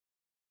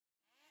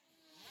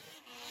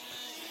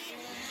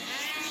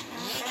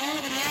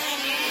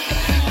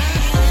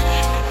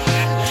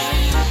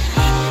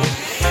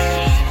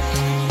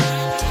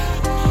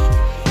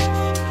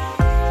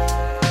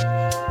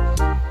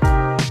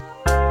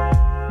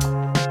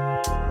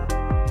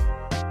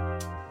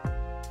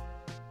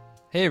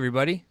Hey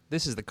everybody,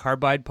 this is the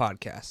Carbide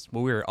Podcast,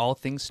 where we are all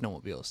things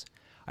snowmobiles.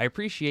 I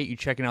appreciate you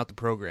checking out the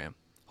program.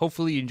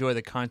 Hopefully you enjoy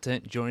the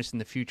content and join us in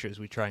the future as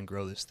we try and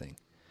grow this thing.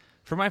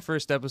 For my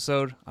first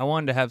episode, I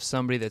wanted to have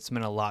somebody that's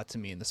meant a lot to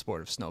me in the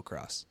sport of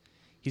snowcross.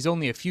 He's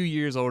only a few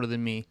years older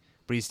than me,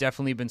 but he's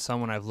definitely been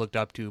someone I've looked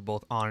up to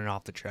both on and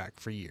off the track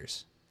for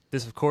years.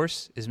 This, of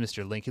course, is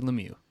Mr. Lincoln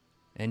Lemieux.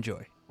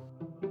 Enjoy.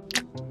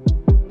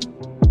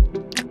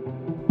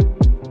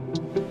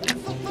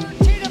 It's the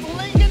 13 of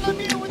Lincoln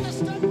Lemieux with the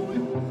stud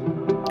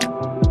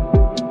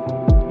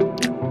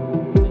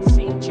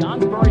St.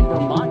 Johnsbury,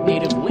 Vermont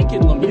native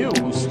Lincoln Lemieux,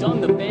 who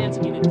stunned the fans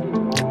in a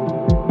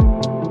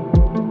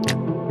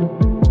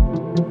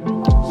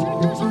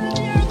checkers are in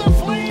the air. The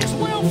flames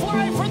will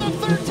fly for the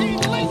 13.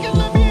 Lincoln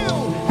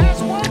Lemieux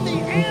has won the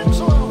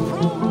Angelo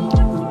Pro.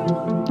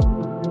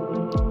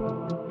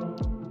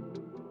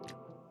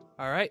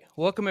 All right,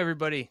 welcome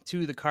everybody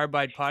to the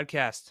Carbide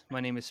Podcast. My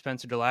name is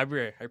Spencer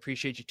DeLabriere. I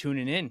appreciate you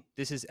tuning in.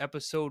 This is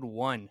episode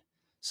 1.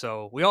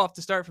 So we all have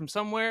to start from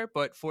somewhere,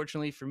 but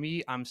fortunately for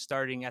me, I'm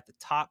starting at the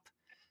top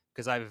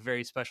because I have a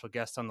very special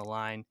guest on the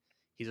line.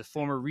 He's a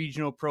former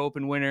regional Pro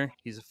Open winner.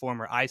 He's a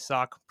former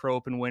ISOC Pro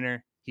Open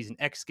winner. He's an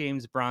X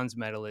Games bronze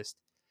medalist.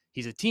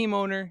 He's a team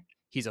owner.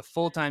 He's a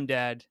full-time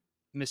dad,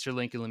 Mr.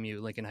 Lincoln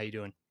Lemieux. Lincoln, how you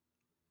doing?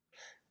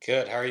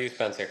 Good. How are you,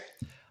 Spencer?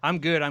 I'm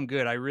good.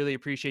 I really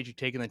appreciate you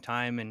taking the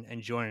time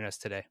and joining us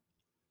today.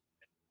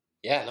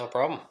 Yeah, no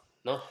problem.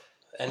 No,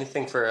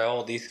 anything for an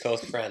old East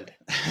Coast friend.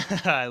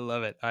 I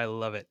love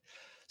it.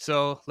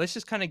 So let's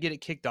just kind of get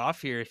it kicked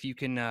off here. If you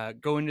can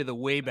go into the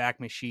Wayback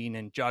Machine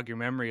and jog your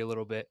memory a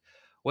little bit.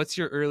 What's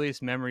your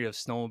earliest memory of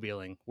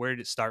snowmobiling? Where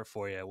did it start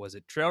for you? Was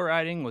it trail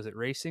riding? Was it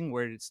racing?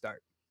 Where did it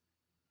start?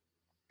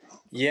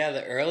 Yeah,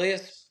 the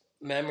earliest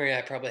memory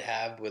I probably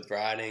have with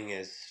riding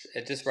is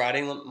just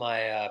riding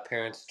my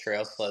parents'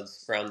 trail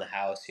sleds around the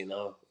house. You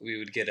know, we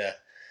would get a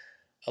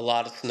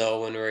lot of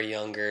snow when we were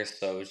younger,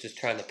 so it was just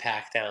trying to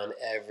pack down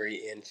every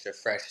inch of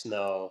fresh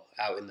snow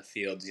out in the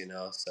fields, you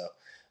know. So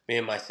me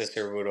and my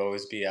sister would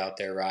always be out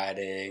there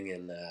riding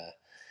and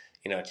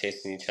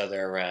chasing each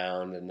other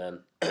around, and then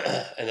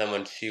and then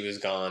when she was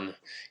gone,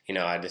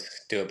 I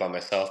just do it by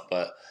myself.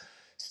 But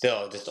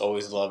still, just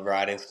always loved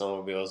riding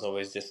snowmobiles.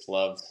 Always just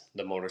loved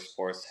the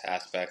motorsports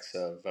aspects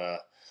of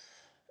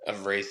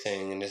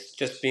racing and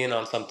just being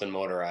on something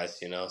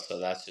motorized, you know. So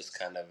that's just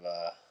kind of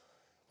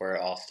where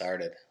it all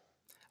started.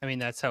 I mean,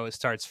 that's how it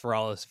starts for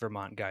all us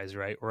Vermont guys,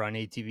 right? We're on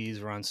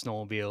ATVs, we're on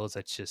snowmobiles.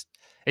 It's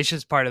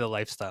just part of the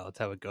lifestyle. That's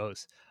how it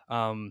goes.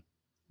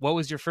 What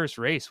was your first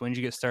race? When did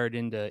you get started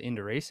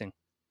into racing?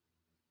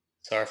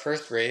 So my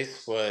first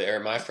race was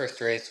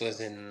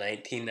in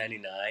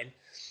 1999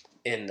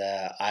 in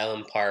the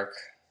Island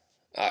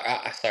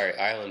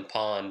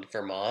Pond,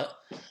 Vermont.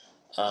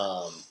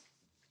 Um,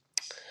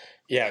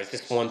 yeah, it was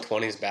just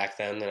 120s back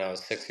then, and I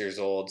was 6 years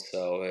old.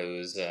 So it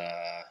was,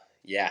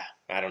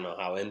 I don't know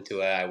how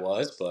into it I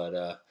was,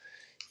 but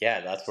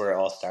yeah, that's where it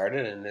all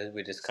started, and then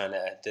we just kind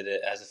of did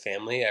it as a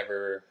family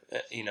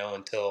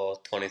until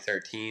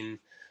 2013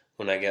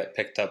 when I got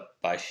picked up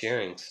by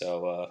shearing.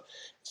 So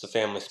it's a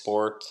family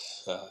sport.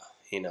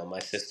 My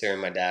sister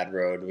and my dad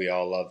rode. We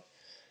all love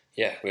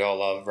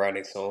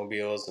riding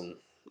snowmobiles, and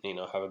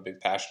have a big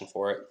passion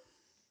for it.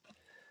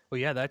 Well,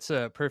 yeah, that's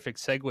a perfect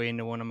segue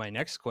into one of my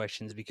next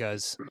questions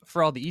because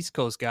for all the East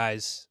Coast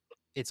guys,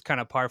 it's kind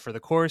of par for the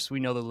course. We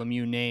know the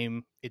Lemieux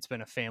name. It's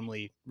been a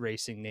family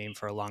racing name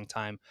for a long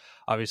time.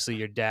 Obviously,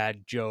 your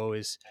dad, Joe,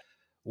 is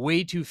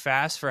way too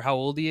fast for how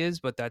old he is,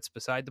 but that's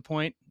beside the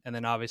point. And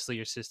then obviously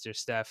your sister,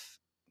 Steph,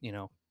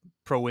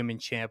 pro women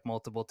champ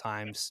multiple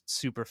times,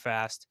 super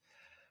fast.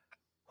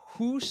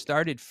 Who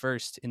started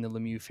first in the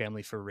Lemieux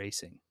family for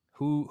racing?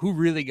 Who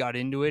really got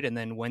into it? And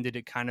then when did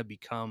it kind of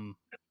become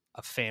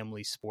a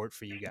family sport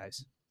for you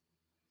guys?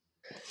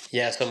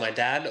 Yeah, so my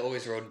dad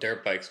always rode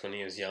dirt bikes when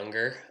he was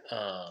younger.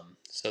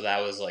 So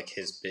that was like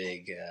his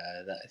big.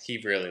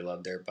 He really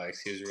loved dirt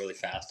bikes. He was really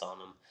fast on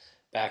them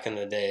back in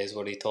the day, is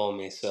what he told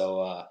me.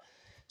 So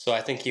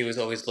I think he was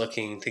always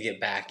looking to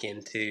get back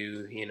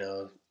into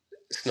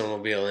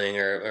snowmobiling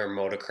or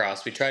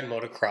motocross. We tried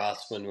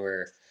motocross when we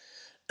were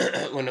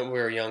when we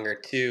were younger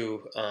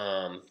too,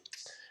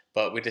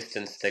 but we just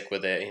didn't stick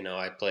with it.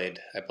 I played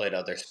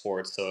other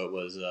sports, so it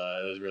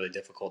was really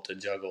difficult to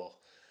juggle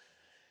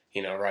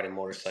riding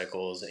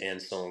motorcycles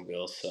and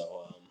snowmobiles.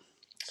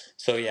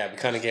 So yeah, we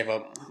kind of gave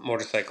up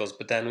motorcycles,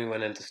 but then we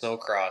went into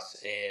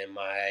snowcross, and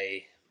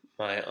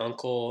my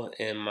uncle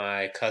and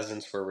my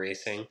cousins were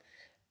racing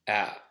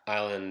at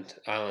Island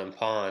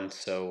Pond.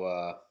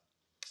 So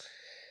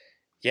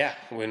yeah,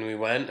 when we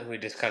went, we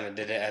just kind of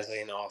did it as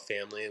all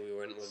family. We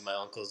went with my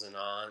uncles and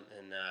aunt,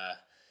 and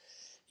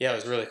yeah, it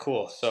was really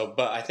cool. So,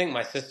 but I think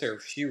my sister,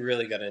 she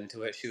really got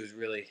into it.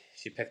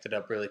 She picked it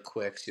up really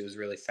quick. She was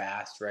really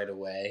fast right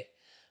away.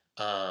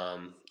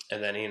 And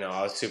then,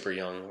 I was super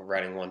young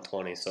riding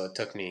 120, so it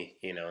took me,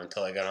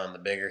 until I got on the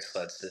bigger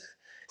sleds to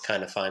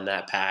kind of find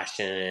that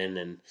passion.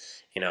 And,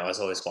 I was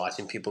always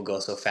watching people go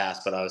so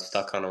fast, but I was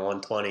stuck on a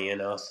 120,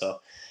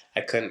 so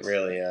I couldn't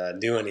really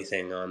do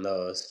anything on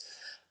those.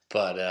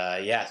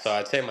 But yeah, so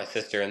I'd say my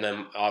sister, and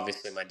then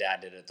obviously my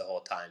dad did it the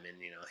whole time,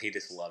 and he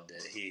just loved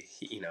it.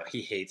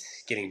 He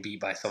hates getting beat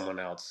by someone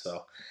else.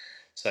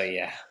 So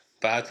yeah,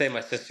 but I'd say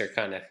my sister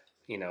kind of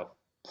you know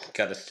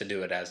got us to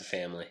do it as a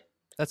family.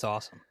 That's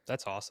awesome.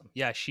 That's awesome.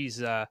 Yeah,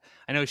 she's I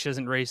know she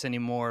doesn't race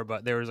anymore,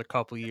 but there was a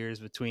couple years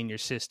between your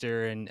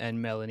sister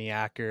and Melanie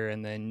Acker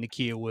and then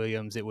Nakia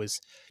Williams. It was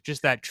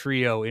just that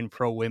trio in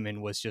pro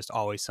women was just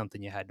always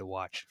something you had to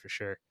watch for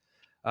sure.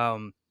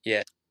 Um,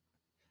 Yeah.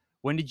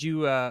 when did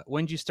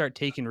you start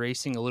taking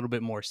racing a little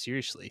bit more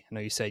seriously? I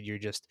know you said you're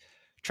just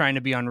trying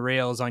to be on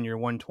rails on your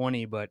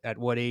 120, but at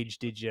what age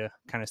did you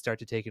kind of start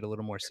to take it a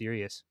little more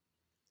serious?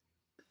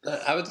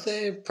 I would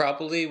say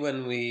probably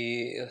when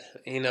you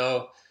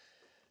know,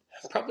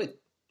 probably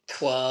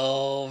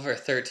 12 or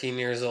 13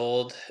 years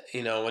old.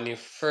 When you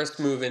first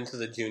move into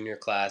the junior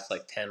class,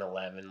 like 10,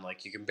 11,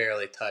 like you can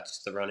barely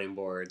touch the running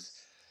boards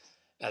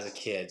as a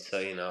kid. So,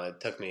 it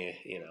took me,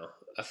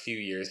 a few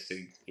years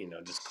to,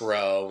 just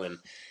grow and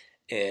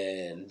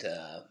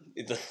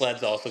the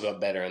sleds also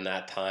got better in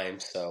that time.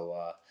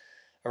 So,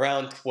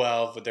 around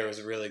 12, there was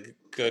a really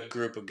good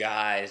group of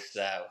guys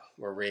that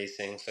were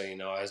racing. So,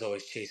 I was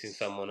always chasing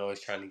someone,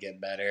 always trying to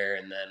get better.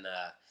 And then,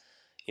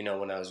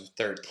 when I was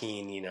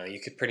 13, you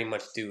could pretty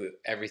much do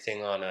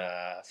everything on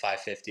a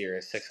 550 or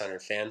a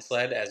 600 fan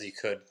sled as you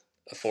could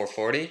a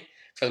 440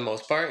 for the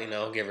most part,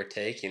 give or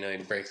take.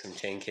 You'd break some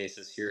chain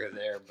cases here or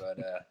there, but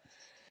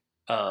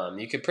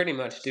you could pretty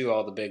much do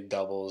all the big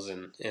doubles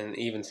and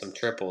even some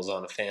triples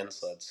on a fan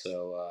sled.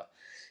 So,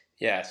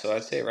 yeah, so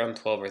I'd say around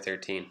 12 or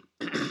 13.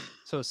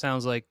 So it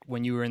sounds like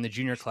when you were in the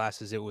junior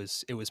classes, it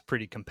was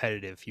pretty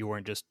competitive. You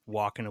weren't just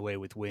walking away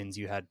with wins.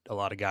 You had a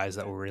lot of guys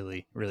that were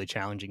really really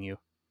challenging you.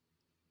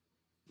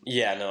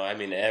 Yeah, no, I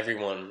mean,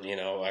 everyone,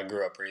 I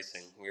grew up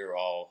racing. We were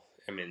all,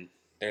 I mean,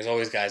 there's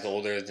always guys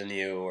older than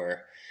you,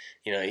 or,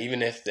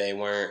 even if they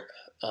weren't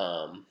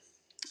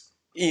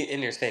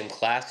in your same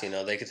class,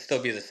 they could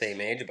still be the same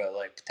age, but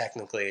like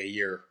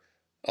technically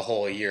a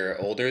whole year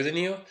older than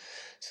you.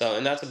 So,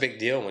 and that's a big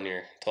deal when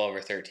you're 12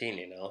 or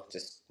 13,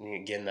 just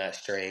getting that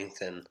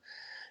strength and,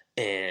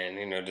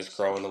 just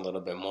growing a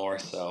little bit more.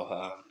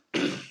 So,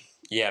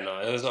 yeah, no,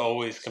 it was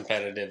always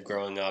competitive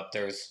growing up.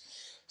 There was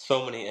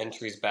so many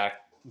entries back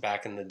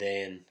in the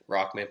day in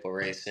rock maple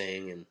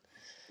racing, and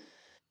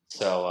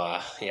so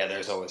yeah,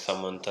 there's always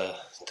someone to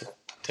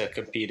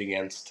compete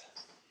against.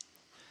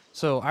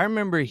 So I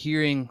remember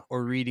hearing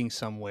or reading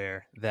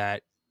somewhere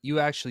that you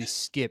actually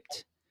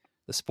skipped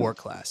the sport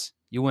class.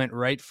 You went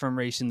right from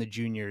racing the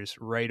juniors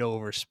right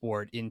over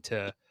sport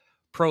into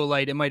pro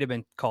light. It might have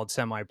been called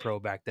semi pro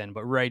back then,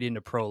 but right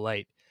into pro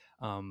light.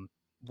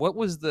 What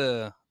was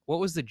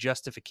the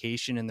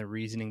justification and the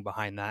reasoning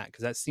behind that?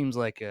 Because that seems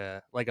like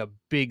a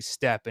big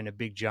step and a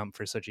big jump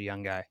for such a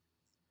young guy.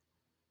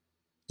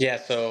 Yeah,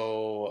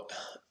 so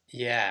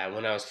yeah,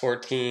 when I was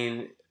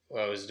 14,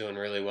 I was doing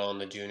really well in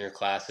the junior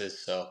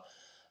classes. So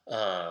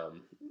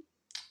um,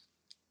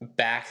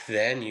 back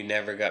then, you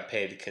never got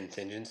paid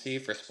contingency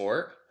for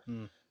sport.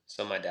 Hmm.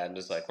 So my dad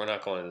was like, "We're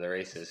not going to the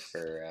races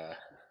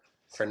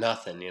for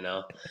nothing,"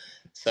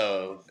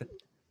 So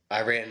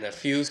I ran a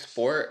few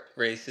sport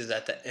races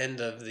at the end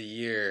of the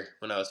year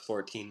when I was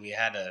 14. We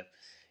had to,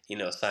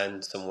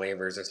 sign some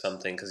waivers or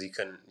something because you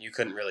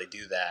couldn't really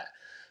do that.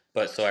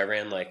 But so I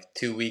ran like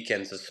 2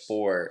 weekends of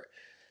sport,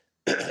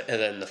 and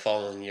then the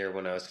following year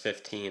when I was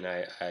 15,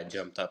 I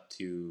jumped up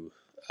to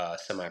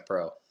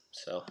semi-pro.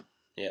 So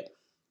yeah,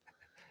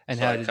 And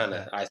so how I did kind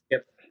of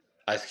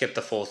I skipped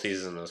the full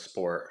season of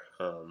sport.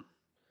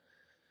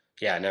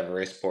 Yeah, I never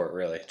raced sport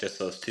really, just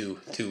those two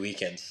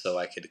weekends, so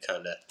I could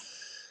kind of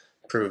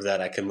prove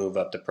that I could move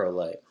up to pro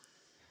light.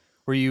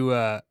 were you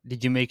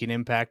did you make an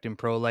impact in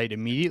pro light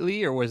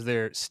immediately, or was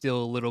there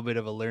still a little bit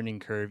of a learning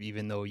curve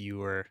even though you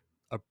were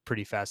a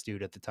pretty fast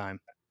dude at the time?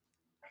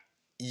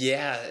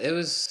 Yeah, it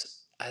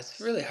was. It's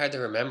really hard to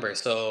remember.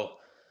 So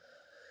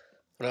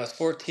when I was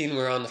 14, we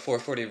were on the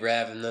 440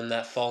 Rev, and then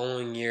that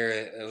following year,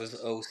 it was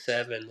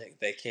 '07.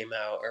 They came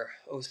out, or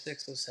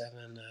 '06,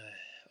 '07,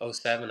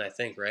 '07, I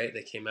think, right?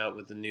 They came out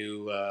with the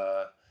new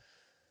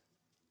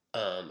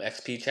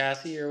XP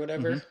chassis or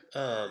Hmm. whatever.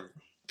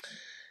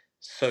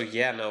 So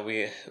yeah, no,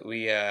 we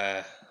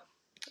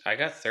I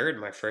got third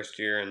my first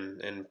year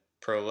in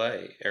pro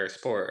light or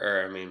sport,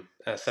 or I mean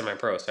semi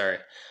pro. Sorry,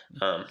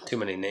 too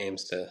many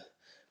names to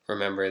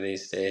remember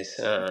these days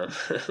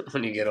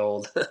when you get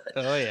old.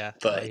 Oh yeah,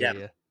 I But hear yeah,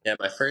 you. yeah,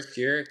 my first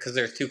year because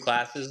there's two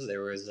classes.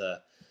 There was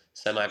a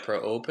semi pro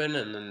open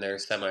and then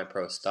there's semi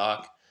pro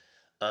stock.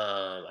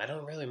 I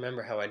don't really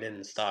remember how I did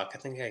in stock. I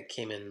think I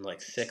came in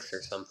like sixth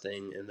or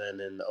something, and then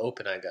in the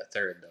open I got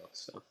third though.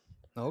 So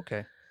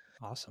Okay,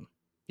 awesome.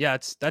 Yeah,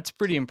 that's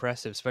pretty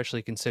impressive,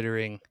 especially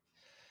considering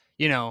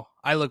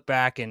I look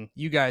back and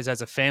you guys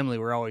as a family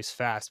were always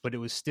fast, but it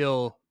was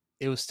still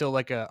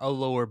like a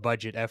lower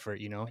budget effort.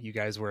 You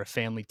guys were a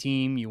family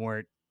team. You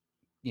weren't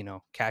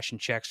cashing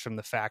checks from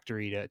the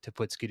factory to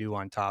put Skidoo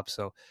on top.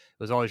 So it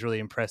was always really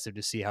impressive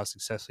to see how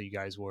successful you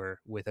guys were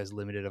with as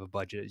limited of a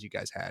budget as you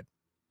guys had.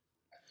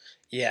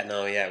 yeah,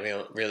 no, yeah,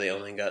 really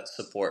only got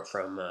support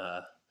from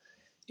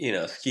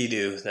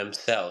ski-doo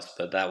themselves,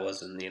 but that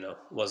wasn't,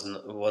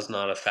 was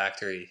not a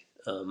factory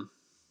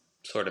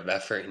sort of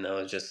effort. It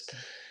was just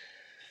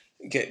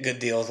get good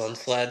deals on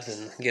sleds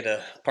and get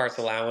a parts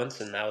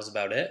allowance, and that was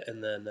about it.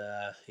 And then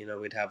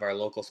we'd have our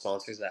local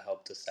sponsors that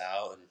helped us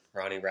out, and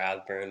Ronnie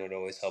Rathburn would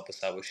always help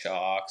us out with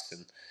shocks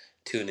and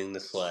tuning the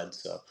sled.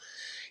 So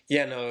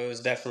yeah, no, it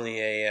was definitely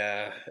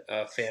a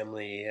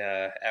family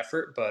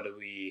effort, but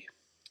we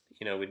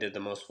did the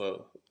most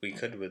what we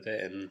could with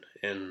it,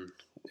 and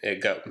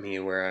it got me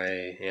where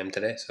I am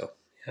today. So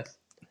yeah.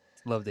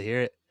 Love to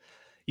hear it.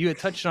 You had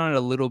touched on it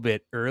a little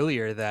bit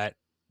earlier that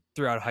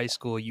throughout high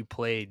school you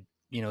played,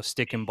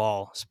 stick and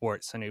ball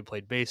sports. I know you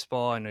played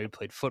baseball. I know you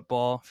played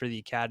football for the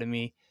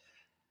academy.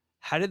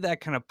 How did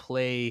that kind of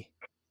play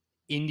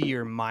into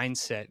your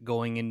mindset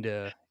going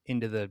into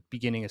the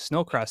beginning of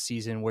snowcross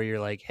season, where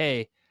you're like,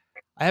 hey,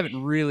 I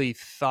haven't really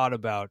thought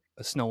about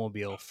a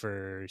snowmobile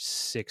for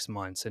 6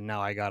 months, and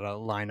now I gotta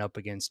line up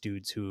against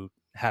dudes who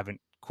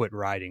haven't quit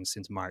riding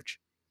since March.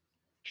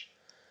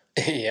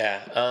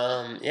 Yeah,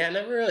 yeah, I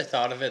never really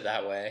thought of it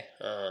that way.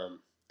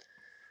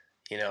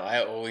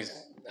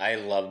 I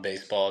love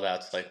baseball.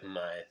 That's like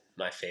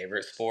my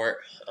favorite sport.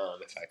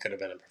 If I could have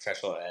been a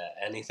professional at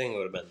anything, it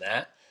would have been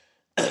that.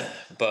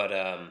 But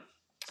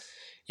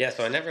yeah,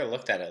 so I never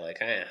looked at it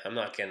like, I'm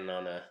not getting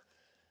on a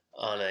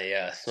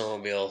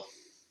snowmobile,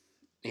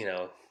 you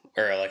know,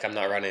 or like I'm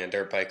not running a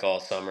dirt bike all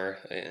summer,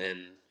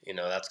 and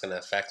that's going to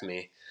affect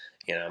me.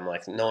 I'm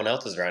like, no one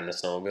else is riding a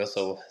snowmobile,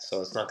 so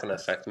it's not going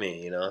to affect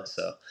me.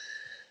 So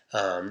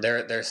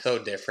they're so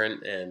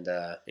different, and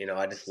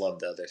I just love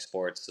the other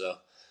sports.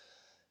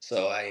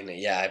 So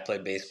I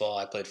played baseball,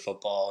 I played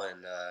football,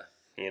 and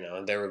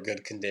they were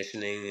good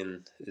conditioning,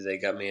 and they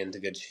got me into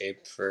good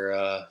shape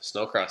for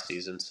snowcross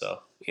season. So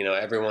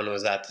everyone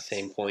was at the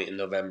same point in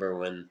November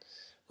when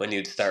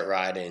you'd start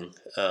riding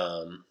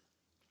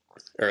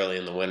early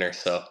in the winter.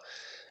 So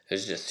it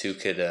was just who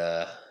could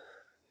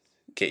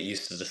get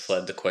used to the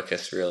sled the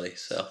quickest, really.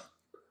 So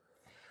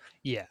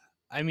Yeah.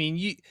 I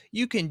mean,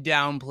 you can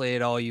downplay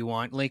it all you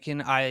want,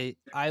 Lincoln. I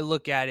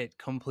look at it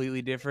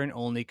completely different,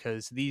 only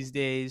because these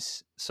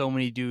days so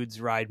many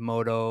dudes ride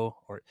moto,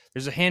 or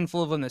there's a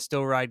handful of them that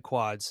still ride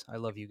quads. I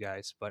love you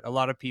guys, but a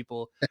lot of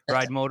people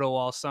ride moto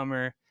all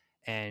summer,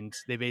 and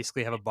they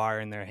basically have a bar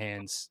in their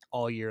hands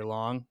all year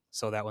long,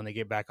 so that when they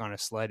get back on a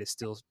sled, it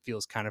still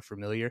feels kind of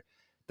familiar.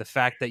 The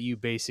fact that you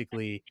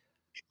basically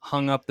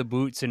hung up the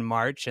boots in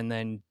March and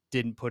then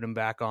didn't put them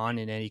back on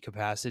in any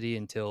capacity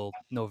until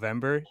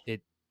November,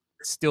 it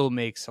still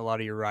makes a lot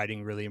of your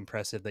riding really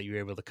impressive that you're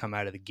able to come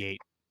out of the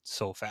gate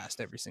so fast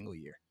every single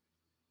year.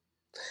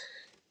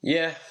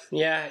 yeah,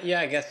 yeah, yeah,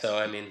 I guess so.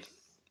 I mean,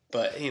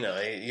 but you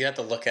have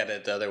to look at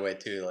it the other way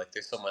too. Like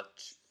there's so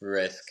much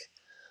risk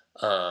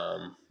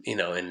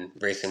in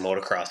racing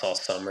motocross all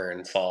summer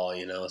and fall,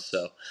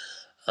 So,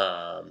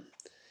 um,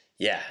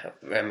 yeah,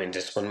 I mean,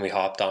 just when we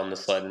hopped on the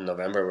sled in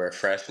November, we were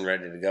fresh and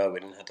ready to go. We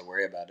didn't have to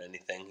worry about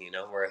anything,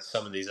 Whereas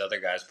some of these other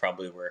guys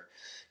probably were,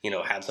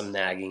 had some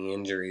nagging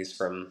injuries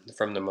from the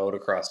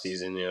motocross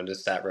season,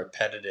 just that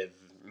repetitive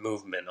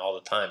movement all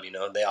the time,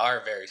 They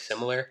are very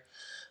similar.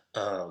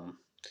 Um,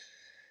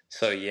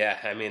 so yeah,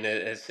 I mean,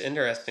 it's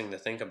interesting to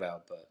think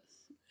about, but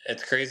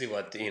it's crazy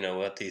what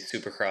these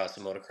supercross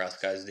and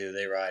motocross guys do.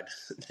 They ride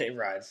they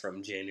ride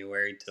from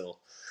January till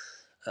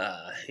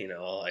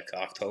like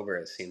October,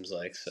 it seems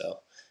like. So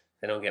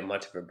they don't get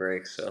much of a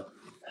break. So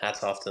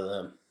hats off to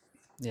them.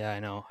 Yeah, I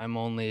know. I'm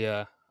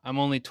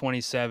only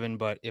 27,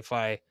 but if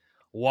I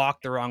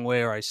walk the wrong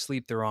way or I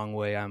sleep the wrong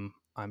way, I'm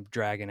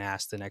dragging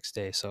ass the next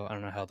day. So I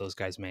don't know how those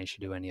guys manage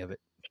to do any of it.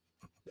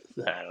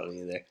 I don't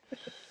either.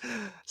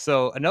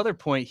 So another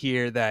point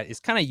here that is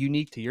kind of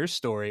unique to your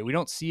story, we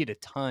don't see it a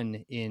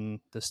ton in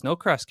the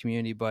snowcross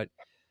community, but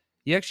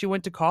you actually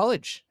went to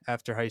college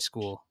after high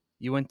school.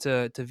 You went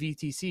to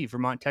VTC,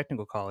 Vermont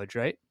Technical College,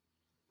 right?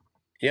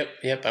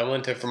 Yep. I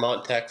went to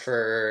Vermont Tech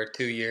for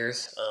 2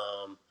 years.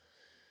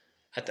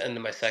 At the end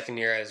of my second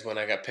year is when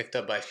I got picked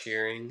up by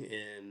Shearing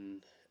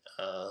in,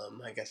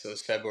 I guess it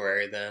was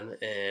February then,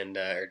 and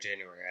or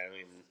January.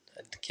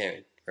 I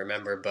can't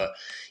remember, but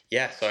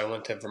yeah. So I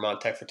went to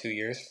Vermont Tech for 2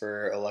 years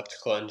for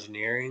electrical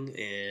engineering,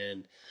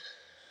 and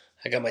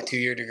I got my 2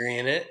 year degree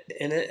in it,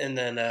 and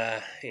then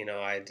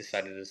I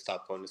decided to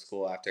stop going to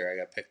school after I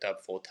got picked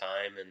up full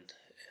time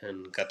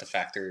and got the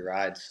factory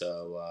ride.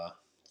 So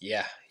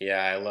yeah,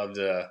 I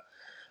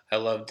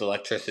loved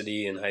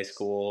electricity in high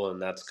school,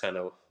 and that's kind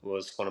of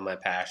was one of my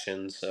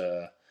passions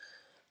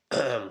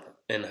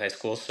in high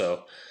school.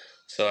 So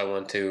I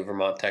went to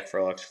Vermont Tech for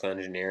electrical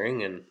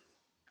engineering and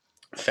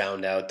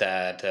found out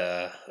that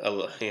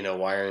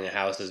wiring a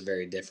house is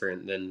very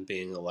different than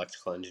being an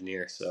electrical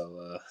engineer.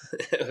 So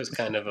it was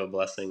kind of a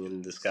blessing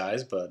in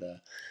disguise. But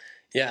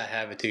yeah, I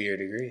have a 2 year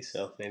degree,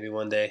 so maybe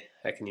one day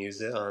I can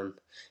use it on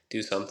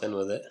do something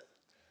with it.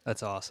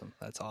 That's awesome.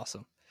 That's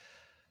awesome.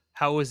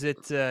 How was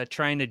it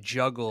trying to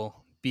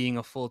juggle being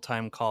a full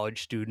time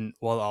college student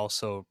while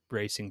also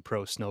racing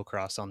pro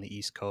snowcross on the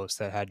East Coast?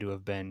 That had to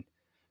have been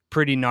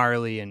pretty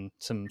gnarly and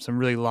some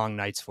really long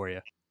nights for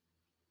you.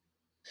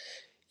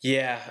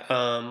 Yeah,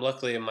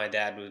 luckily my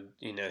dad would,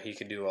 he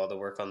could do all the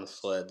work on the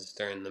sleds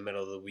during the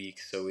middle of the week,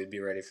 so we'd be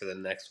ready for the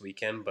next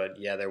weekend. But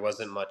yeah, there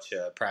wasn't much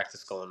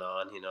practice going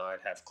on.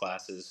 I'd have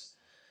classes.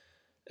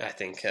 I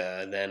think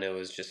then it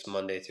was just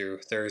Monday through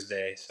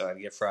Thursday, so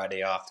I'd get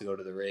Friday off to go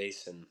to the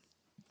race, and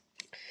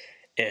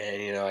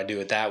I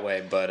do it that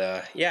way.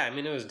 But yeah, I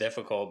mean, it was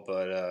difficult,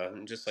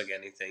 but just like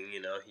anything,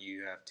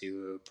 you have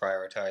to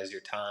prioritize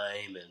your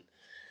time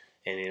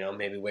and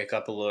maybe wake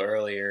up a little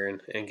earlier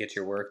and get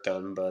your work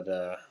done. But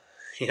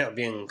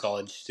being a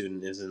college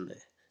student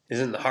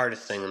isn't the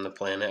hardest thing on the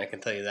planet. I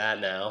can tell you that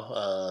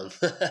now.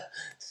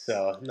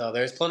 So no,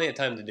 there's plenty of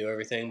time to do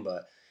everything,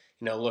 but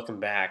looking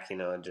back,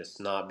 just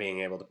not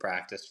being able to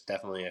practice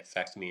definitely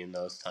affected me in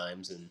those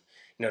times, and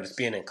just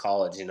being in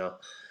college,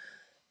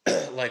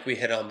 like we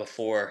hit on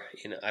before,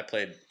 I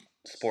played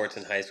sports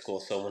in high school,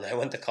 so when I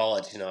went to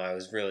college, I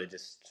was really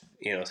just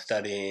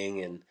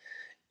studying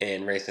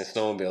and racing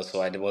snowmobiles.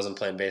 So I wasn't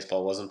playing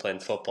baseball, wasn't playing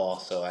football.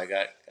 So I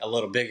got a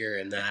little bigger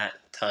in that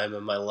time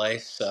of my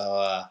life.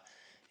 So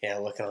yeah,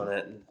 looking on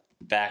it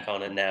back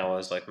on it now, I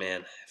was like,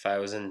 man, if I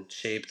was in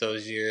shape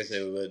those years,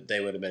 they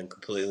would have been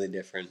completely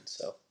different.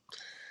 So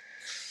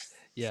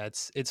Yeah,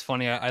 it's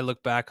funny. I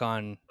look back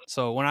on,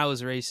 so when I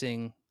was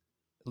racing,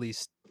 at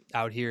least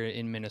out here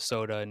in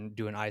Minnesota and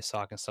doing ice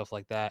hockey and stuff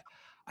like that,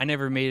 I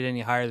never made it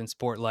any higher than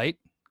Sport Light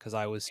because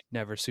I was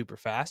never super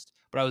fast.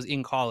 But I was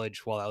in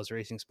college while I was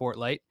racing Sport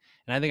Light,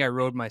 and I think I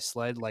rode my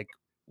sled like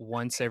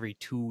once every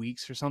 2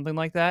 weeks or something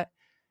like that.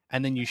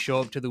 And then you show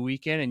up to the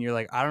weekend and you're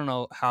like, I don't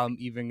know how I'm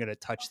even going to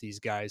touch these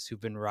guys who've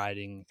been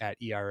riding at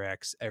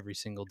ERX every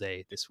single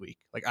day this week.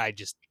 Like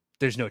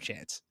there's no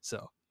chance.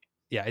 So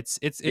yeah, it's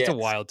yeah, a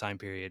wild time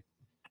period.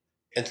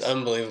 it's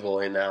unbelievable.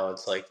 And now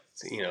it's like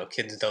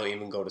kids don't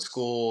even go to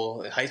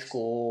school, high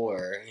school,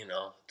 or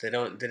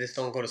they just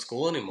don't go to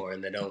school anymore,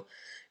 and they don't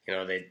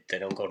they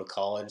don't go to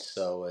college.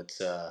 So it's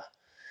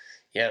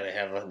yeah, they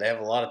have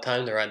a lot of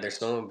time to ride their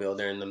snowmobile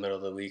during the middle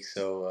of the week.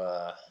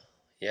 So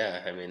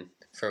yeah, I mean,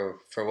 for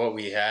what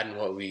we had and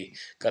what we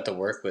got to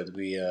work with,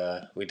 we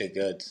did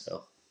good.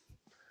 So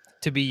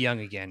To be young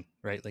again,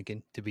 right,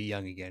 Lincoln? To be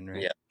young again,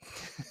 right?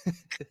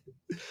 yeah,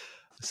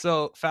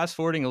 So fast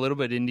forwarding a little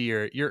bit into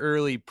your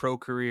early pro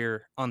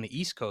career on the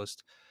East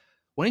Coast,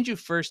 when did you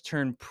first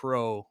turn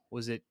pro?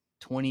 Was it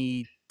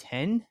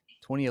 2010,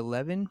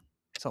 2011,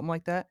 something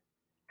like that?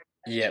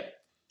 yep,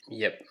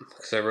 yep.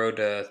 Because I rode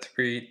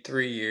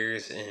three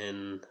years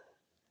in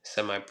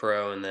semi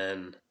pro, and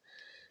then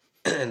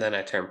and then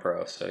I turned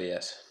pro. So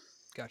yes,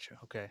 Gotcha.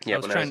 Okay. I yeah.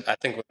 was When I was, trying. I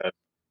think when I was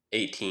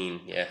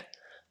 18. Yeah,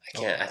 I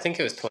can't. Okay. I think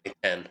it was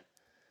 2010.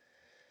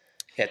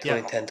 Yeah,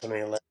 Yeah. 2010,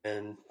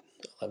 2011,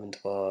 11,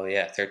 12.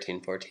 Yeah,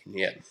 13, 14.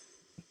 Yeah,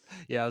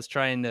 Yeah, I was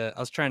trying to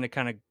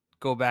kind of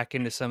go back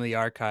into some of the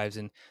archives,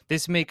 and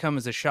this may come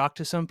as a shock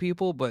to some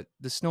people, but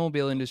the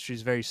snowmobile industry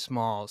is very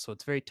small, so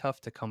it's very tough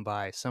to come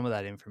by some of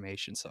that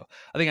information. So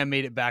I think I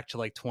made it back to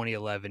like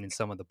 2011 in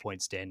some of the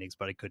point standings,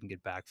 but I couldn't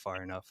get back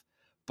far enough.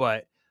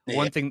 But yeah,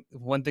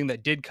 one thing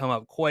that did come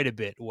up quite a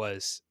bit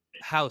was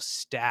how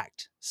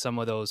stacked some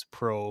of those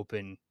pro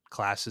open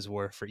classes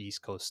were for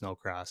East Coast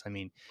snowcross. I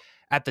mean,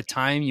 at the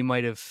time you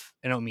might have,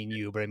 I don't mean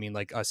you, but I mean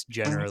like us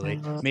generally,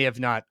 may have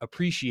not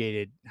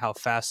appreciated how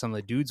fast some of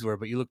the dudes were,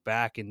 but you look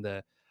back in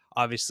the,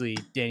 obviously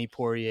Danny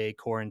Poirier,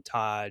 Corin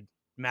Todd,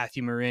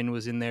 Matthew Marin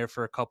was in there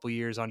for a couple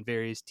years on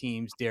various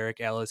teams.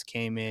 Derek Ellis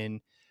came in.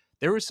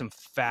 There were some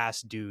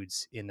fast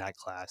dudes in that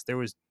class. There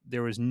was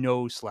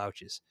no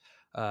slouches.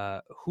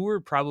 Who were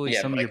probably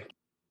yeah. some of your, Mike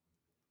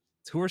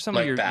who were some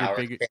of Mike your Bauer,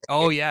 big?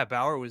 Oh yeah,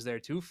 Bauer was there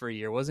too for a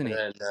year, wasn't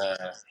and he?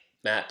 then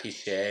Matt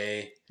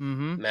Pichet.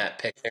 Mm-hmm. Matt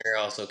Pickner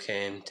also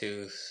came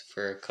too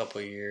for a couple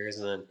of years,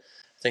 and then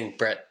I think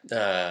Brett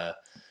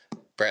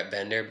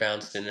Bender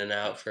bounced in and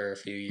out for a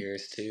few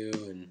years too.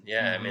 And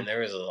yeah, I Mm-hmm. mean there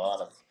was a lot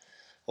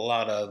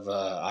of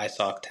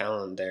ISOC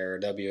talent there, or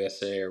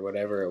WSA or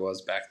whatever it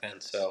was back then.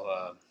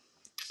 So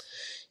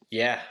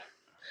yeah,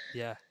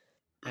 Yeah,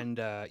 and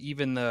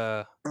even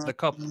the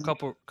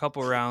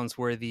couple rounds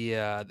where the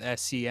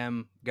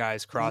SCM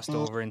guys crossed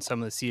over and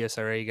some of the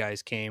CSRA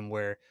guys came,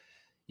 where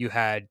you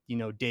had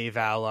Dave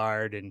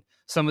Allard and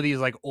some of these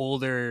like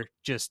older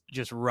just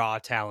raw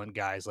talent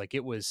guys. Like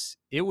it was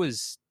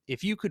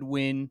if you could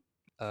win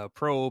a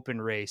pro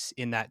open race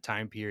in that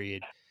time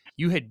period,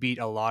 you had beat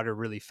a lot of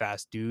really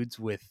fast dudes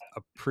with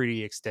a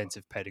pretty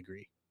extensive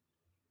pedigree.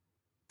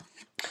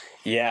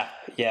 yeah.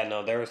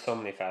 No, there were so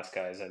many fast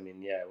guys. I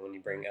mean, yeah, when you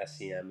bring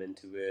SCM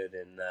into it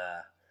and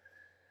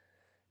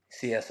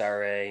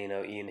CSRA,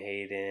 Ian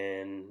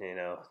Hayden,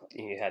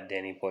 you had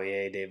Danny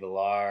Poirier, Dave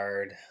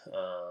Allard,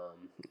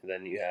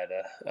 then you had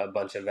a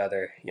bunch of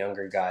other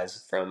younger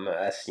guys from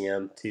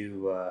SCM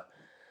to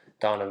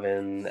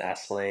Donovan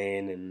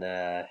Aslane,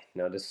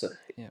 and just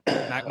Yeah, a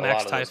Max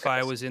lot of those Typhi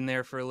guys. was in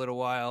there for a little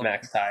while.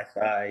 Max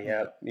Hi-Fi,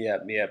 Yeah.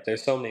 yep.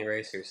 There's so many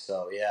racers,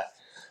 so yeah.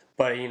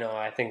 But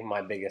I think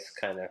my biggest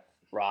kind of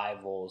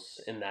rivals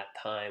in that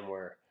time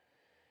were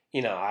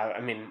I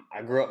mean,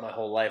 I grew up my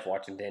whole life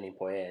watching Danny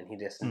Poirier, and he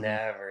just Hmm.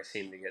 never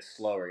seemed to get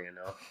slower.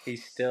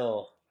 He's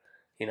still,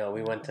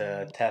 we went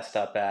to test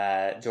up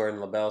at Jordan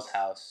LaBelle's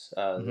house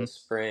Hmm. this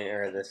spring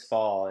or this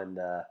fall, and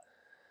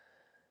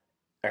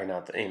or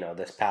not,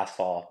 this past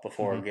fall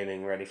before Hmm.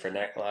 getting ready for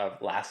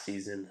last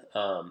season.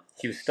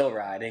 He was still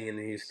riding and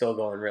he was still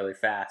going really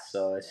fast.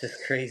 So it's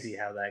just crazy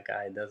how that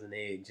guy doesn't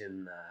age.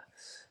 And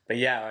but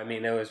yeah, I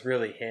mean, it was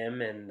really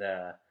him and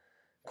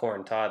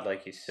Corin Todd,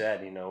 like you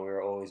said. We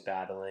were always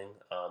battling.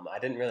 I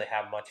didn't really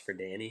have much for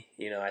Danny.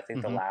 I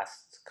think the Hmm.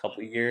 last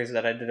couple of years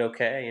that I did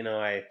okay.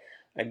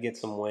 I'd get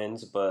some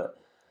wins, but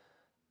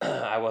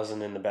I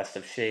wasn't in the best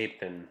of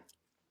shape, and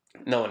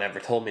no one ever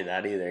told me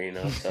that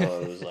either.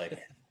 So it was like.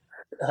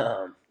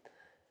 Um,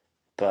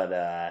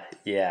 But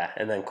yeah,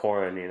 and then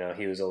Corin,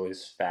 he was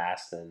always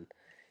fast, and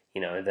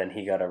then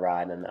he got a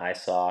ride in the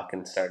ISOC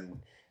and started.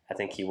 I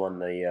think he won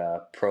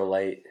the Pro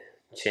Light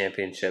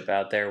Championship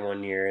out there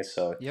one year.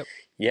 So Yep.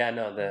 yeah,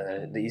 no,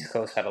 the East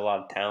Coast had a lot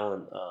of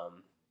talent.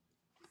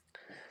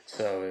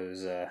 So it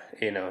was,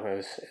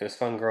 it was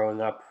fun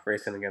growing up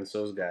racing against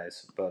those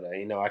guys. But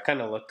I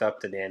kind of looked up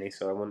to Danny,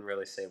 so I wouldn't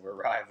really say we're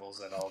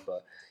rivals at all.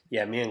 But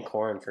yeah, me and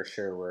Corin for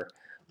sure were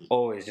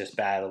always just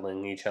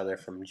battling each other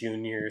from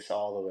juniors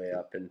all the way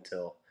up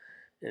until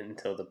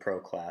the pro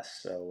class.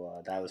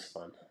 So that was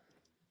fun.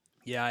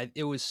 Yeah,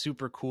 it was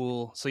super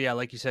cool. So yeah,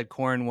 like you said,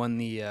 Corin won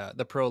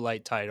the pro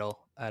light title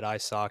at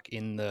ISOC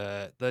in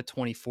the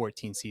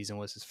 2014 season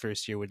was his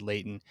first year with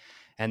Leighton,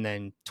 and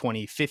then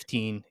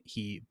 2015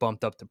 he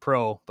bumped up to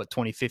pro, but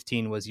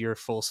 2015 was your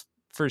first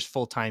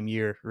full time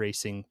year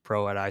racing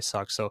pro at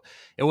ISOC. So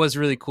it was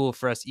really cool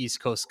for us East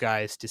Coast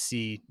guys to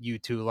see you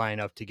two line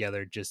up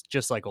together,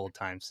 just like old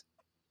times.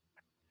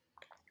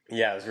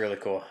 Yeah, it was really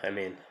cool. I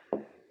mean,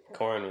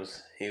 Corin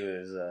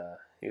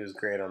he was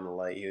great on the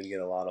light. He would get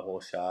a lot of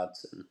hole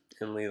shots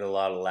and lead a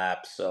lot of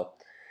laps. So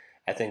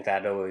I think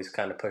that always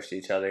kind of pushed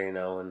each other,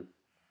 and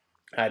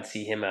I'd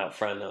see him out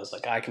front. And I was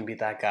like, I can beat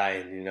that guy,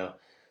 and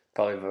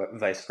probably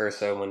vice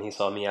versa. When he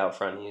saw me out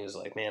front, he was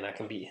like, man, I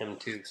can beat him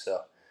too.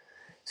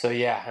 So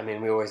yeah, I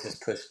mean, we always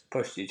just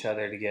pushed each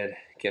other to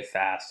get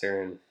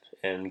faster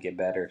and get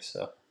better.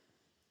 So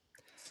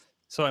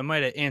So I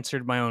might have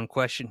answered my own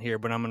question here,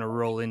 but I'm going to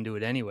roll into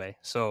it anyway.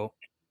 So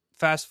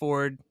fast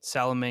forward,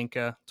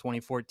 Salamanca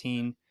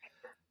 2014,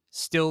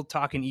 still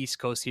talking East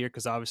Coast here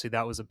because obviously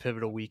that was a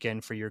pivotal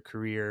weekend for your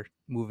career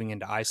moving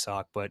into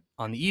ISOC. But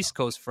on the East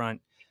Coast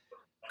front,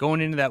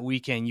 going into that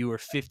weekend, you were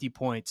 50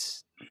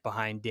 points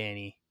behind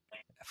Danny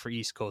for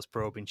East Coast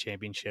Pro Open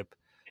Championship.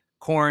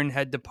 Corn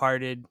had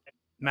departed.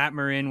 Matt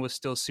Marin was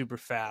still super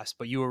fast,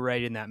 but you were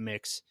right in that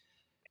mix.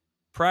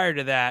 Prior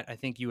to that, I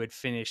think you had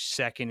finished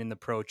second in the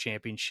Pro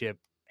Championship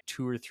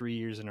 2 or 3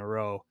 years in a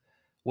row.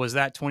 Was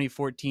that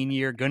 2014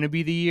 year going to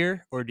be the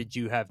year, or did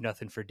you have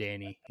nothing for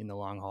Danny in the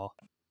long haul?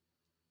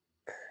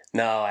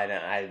 no,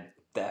 I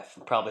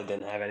don't. Probably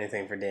didn't have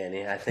anything for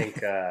Danny. I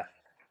think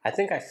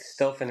I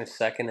still finished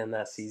second in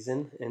that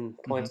season in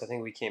Mm-hmm. points. I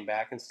think we came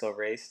back and still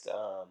raced.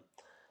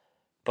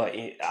 But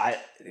I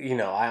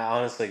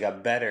honestly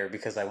got better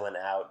because I went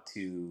out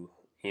to,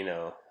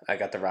 I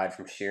got the ride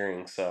from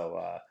Shearing.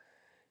 So,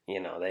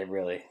 they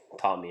really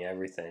taught me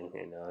everything.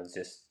 It's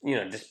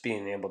just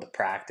being able to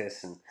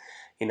practice. And,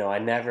 I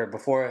never,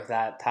 before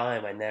that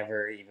time, I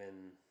never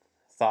even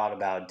thought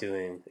about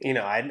doing,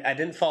 I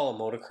didn't follow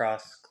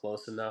motocross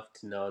close enough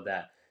to know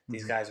that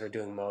these Mm-hmm. guys were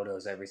doing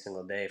motos every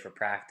single day for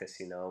practice,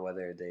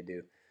 whether they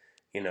do,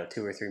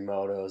 2 or 3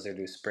 motos or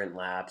do sprint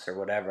laps or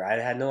whatever. I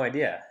had no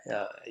idea.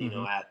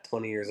 Mm-hmm. At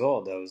 20 years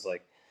old, I was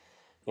like,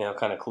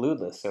 kind of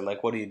clueless. They're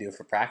like, what do you do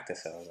for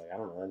practice? I was like, I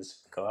don't know. I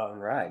just go out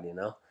and ride.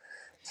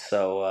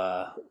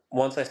 So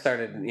once I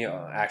started,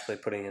 actually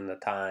putting in the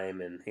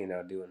time and,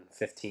 doing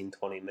 15,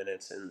 20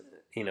 minutes and,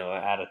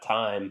 at a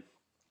time,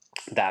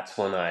 that's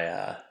when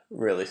I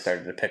really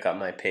started to pick up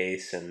my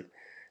pace and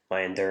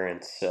my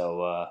endurance.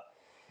 So,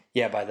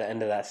 yeah, by the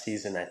end of that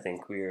season, I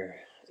think we were,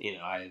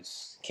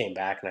 came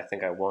back and I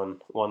think I won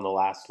the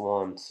last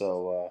one.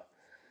 So,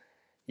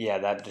 yeah,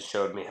 that just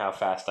showed me how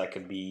fast I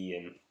could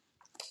be.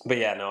 But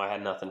yeah, no, I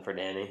had nothing for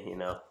Danny.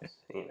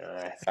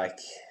 If I,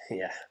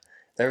 yeah,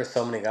 there were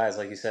so many guys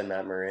like you said,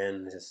 Matt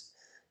Marin. Just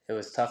it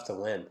was tough to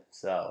win.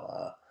 So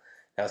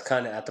I was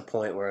kind of at the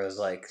point where I was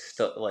like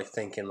still like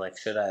thinking like,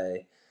 should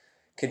I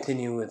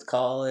continue with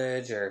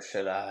college or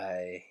should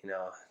I,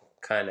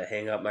 kind of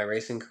hang up my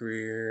racing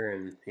career?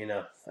 And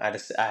I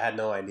had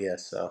no idea.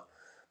 So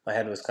my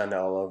head was kind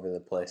of all over the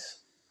place.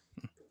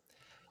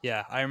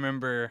 Yeah, I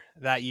remember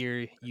that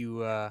year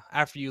you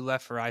after you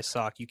left for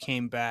ISOC, you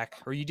came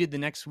back, or you did the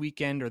next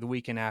weekend or the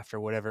weekend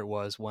after, whatever it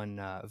was, when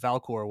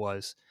Valcor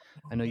was.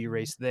 I know you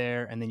raced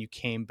there, and then you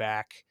came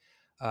back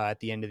at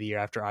the end of the year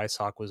after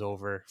ISOC was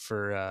over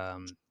for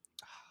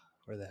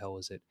where the hell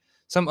was it?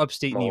 Some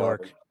upstate New Malone.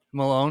 York.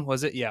 Malone,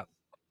 was it? Yeah.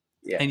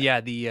 Yeah. And yeah,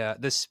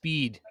 the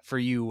speed for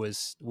you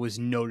was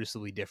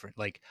noticeably different.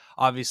 Like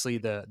obviously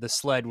the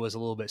sled was a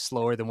little bit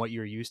slower than what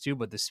you were used to,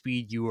 but the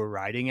speed you were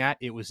riding at,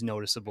 it was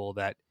noticeable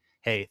that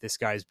hey, this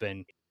guy's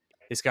been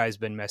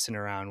messing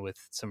around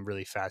with some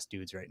really fast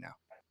dudes right now.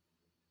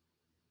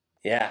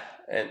 Yeah,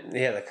 and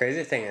yeah, the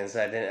crazy thing is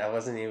I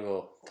wasn't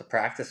able to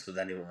practice with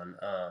anyone.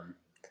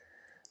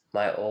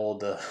 my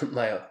old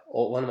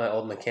one of my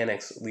old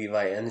mechanics,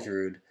 Levi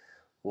Ensrud,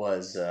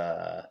 was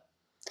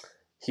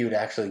he would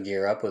actually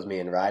gear up with me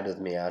and ride with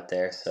me out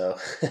there. So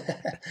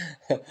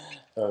it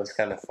was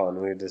kind of fun.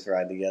 We would just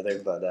ride together.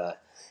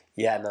 But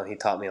yeah, no, he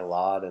taught me a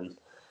lot, and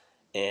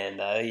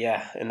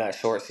yeah, in that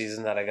short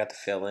season that I got to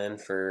fill in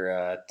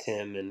for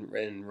Tim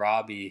and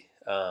Robbie,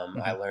 I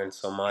Hmm. learned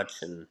so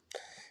much, and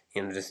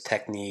just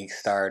technique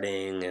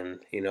starting, and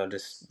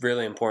just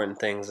really important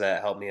things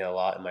that helped me a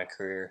lot in my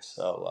career.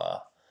 So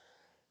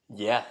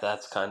yeah,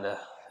 that's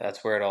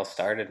where it all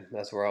started.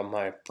 That's where all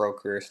my pro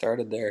career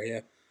started there.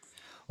 Yeah.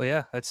 Well,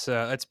 yeah,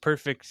 that's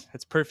perfect.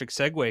 That's perfect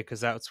segue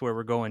because that's where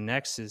we're going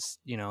next. Is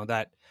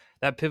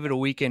that pivotal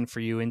weekend for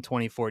you in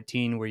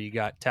 2014 where you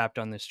got tapped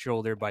on the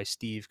shoulder by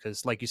Steve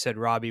because, like you said,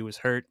 Robbie was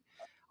hurt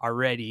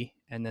already,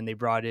 and then they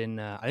brought in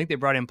I think they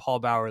brought in Paul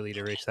Bowerly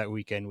to race that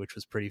weekend, which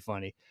was pretty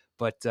funny.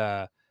 But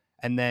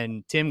and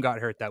then Tim got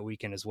hurt that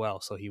weekend as well,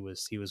 so he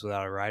was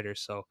without a rider.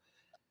 So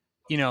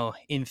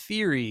in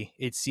theory,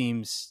 it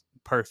seems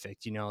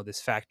perfect.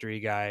 This factory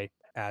guy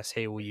asks,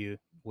 "Hey, will you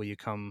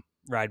come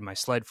ride my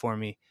sled for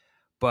me?"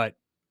 But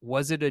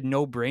was it a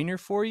no brainer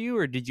for you,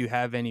 or did you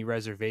have any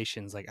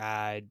reservations? Like,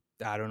 I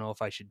don't know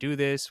if I should do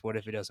this. What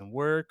if it doesn't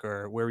work?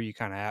 Or where were you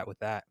kind of at with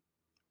that?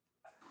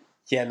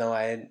 Yeah, no,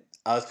 I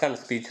was kind of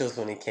speechless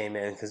when he came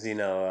in because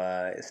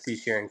Steve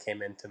Sheeran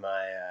came into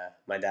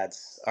my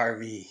dad's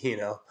RV,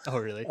 Oh,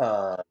 really?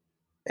 uh,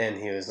 and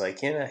he was like,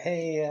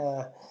 hey,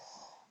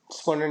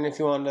 just wondering if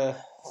you wanted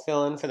to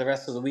fill in for the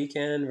rest of the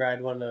weekend,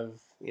 ride one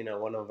of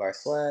our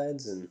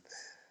sleds, and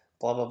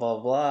blah blah blah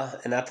blah.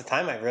 And at the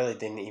time, I really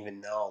didn't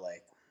even know,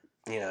 like,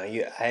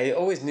 I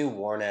always knew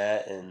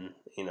Warnett and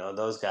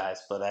those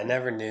guys, but I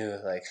never knew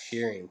like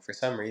Shearing for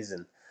some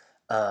reason.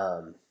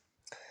 Um,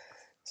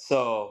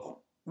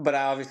 but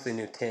I obviously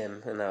knew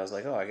Tim, and I was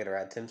like, oh, I get to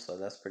ride Tim's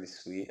sled. That's pretty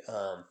sweet.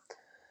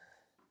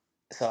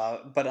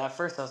 But at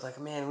first I was like,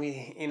 man,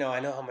 I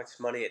know how much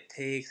money it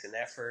takes and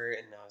effort,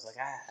 and I was like,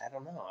 I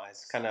don't know.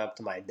 It's kind of up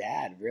to my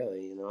dad,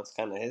 really. It's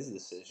kind of his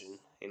decision.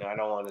 I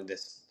don't want to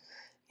just,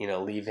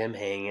 leave him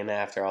hanging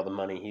after all the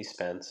money he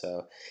spent.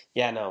 So,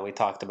 yeah, no, we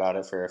talked about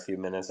it for a few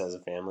minutes as a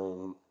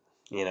family,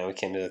 and we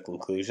came to the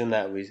conclusion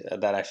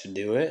that I should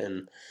do it,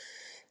 and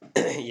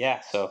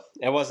yeah, so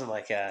it wasn't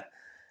like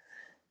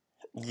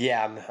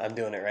yeah, I'm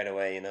doing it right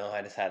away.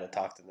 I just had to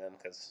talk to them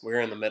because we were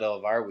in the middle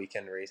of our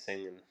weekend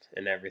racing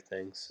and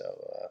everything.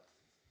 So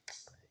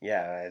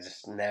yeah, I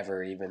just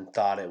never even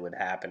thought it would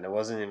happen. It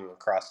wasn't even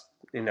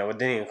it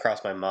didn't even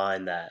cross my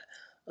mind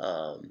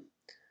um,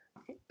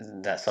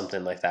 that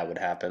something like that would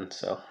happen.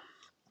 So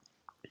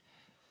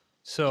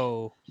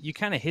So you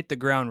kind of hit the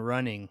ground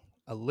running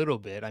a little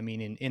bit. I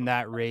mean, in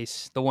that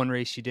race, the one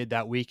race you did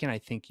that weekend, I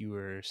think you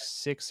were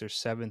sixth or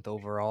seventh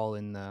overall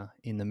in the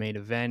main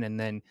event, and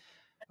then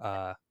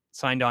uh,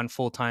 signed on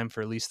full time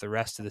for at least the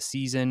rest of the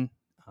season.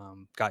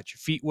 Got your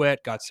feet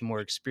wet, got some more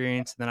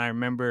experience. Then I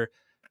remember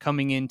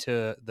coming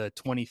into the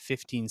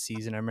 2015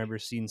 season. I remember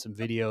seeing some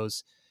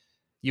videos.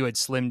 You had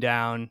slimmed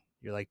down.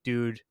 You're like,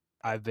 dude,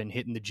 I've been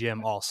hitting the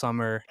gym all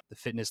summer. The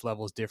fitness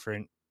level is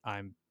different.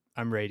 I'm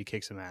ready to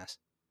kick some ass.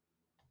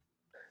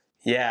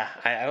 yeah,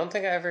 I don't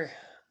think I ever.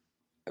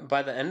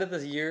 By the end of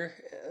the year,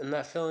 in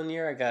that fill-in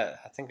year,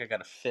 I think I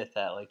got a fifth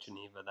at Lake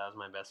Geneva. That was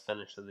my best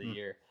finish of the Mm,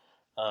 year.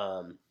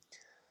 Um,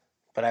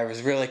 but I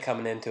was really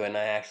coming into it, and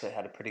I actually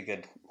had a pretty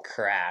good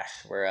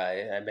crash where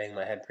I banged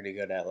my head pretty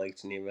good at Lake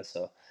Geneva.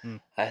 So mm.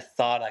 I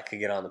thought I could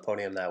get on the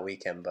podium that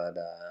weekend, but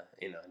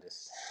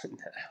just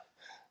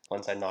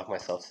once I knocked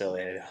myself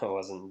silly, I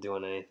wasn't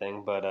doing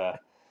anything. But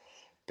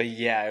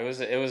yeah, it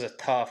was a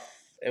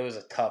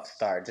tough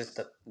start. Just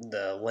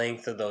the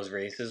length of those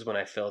races when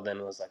I filled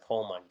in was like,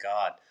 oh my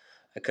god,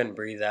 I couldn't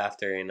breathe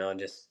after.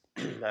 Just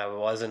I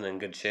wasn't in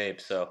good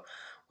shape. So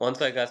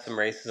once I got some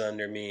races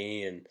under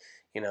me and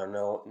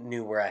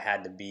knew where I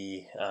had to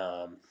be,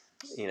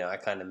 I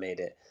kind of made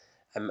it.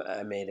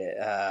 I made it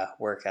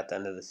work at the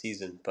end of the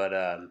season. But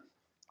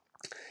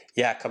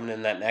yeah, coming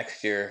in that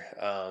next year,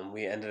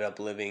 we ended up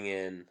living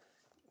in.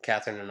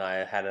 Catherine and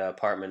I had an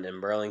apartment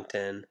in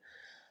Burlington.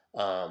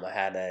 I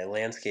had a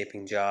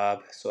landscaping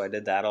job, so I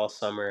did that all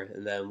summer,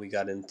 and then we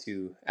got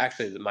into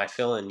actually my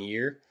fill-in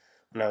year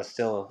when I was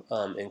still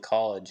in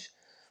college.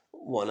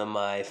 One of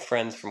my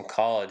friends from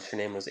college, her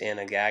name was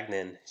Anna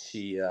Gagnon.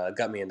 She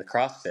got me into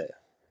CrossFit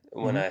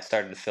when Mm-hmm. I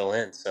started to fill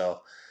in.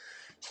 So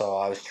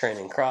I was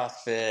training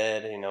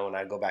CrossFit, when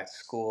I go back to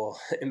school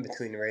in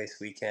between race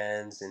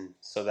weekends, and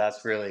so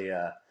that's really,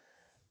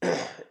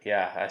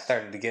 yeah, I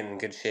started to get in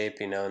good shape,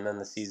 and then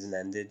the season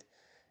ended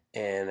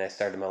and I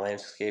started my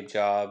landscape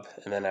job,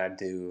 and then I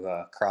do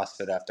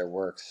CrossFit after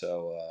work.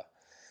 So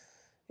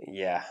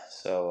yeah,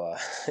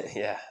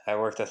 yeah, I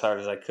worked as hard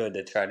as I could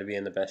to try to be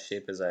in the best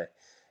shape as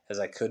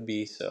I could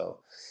be. So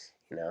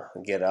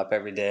get up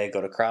every day,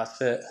 go to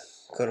CrossFit,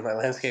 go to my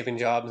landscaping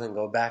jobs, and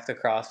go back to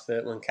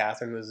CrossFit when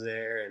Catherine was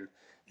there, and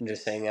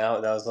just hang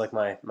out. That was like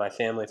my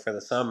family for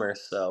the summer.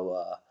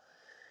 So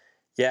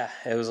yeah,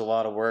 it was a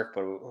lot of work,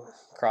 but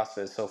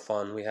CrossFit is so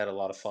fun. We had a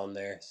lot of fun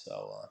there.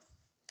 So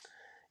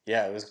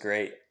Yeah, it was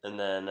great. And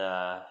then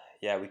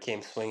yeah, we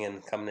came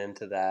swinging coming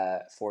into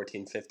that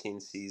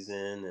 14-15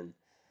 season, and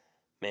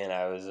man,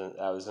 I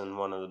was in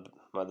one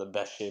of the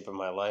best shape of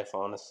my life,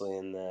 honestly.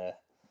 And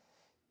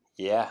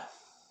yeah,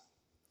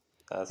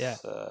 Yeah.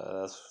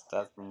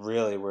 that's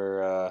really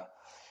where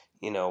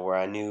where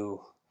I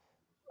knew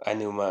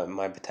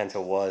my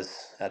potential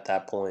was at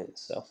that point.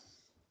 So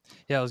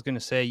Yeah, I was gonna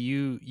say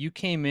you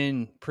came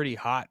in pretty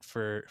hot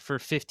for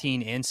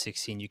 15 and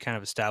 16. You kind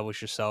of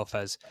established yourself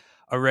as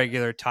a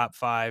regular top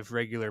five,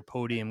 regular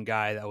podium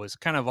guy that was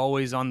kind of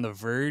always on the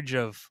verge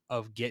of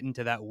getting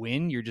to that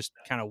win. You're just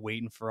kind of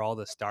waiting for all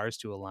the stars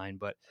to align.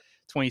 But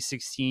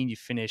 2016, you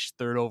finished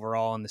third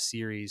overall in the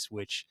series,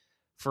 which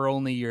for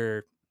only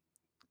your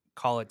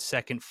call it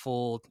second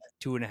full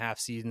 2.5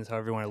 seasons,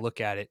 however you want to look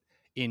at it,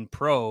 in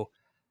pro,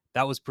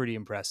 that was pretty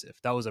impressive.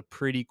 That was a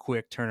pretty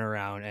quick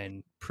turnaround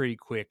and pretty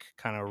quick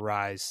kind of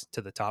rise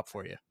to the top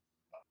for you.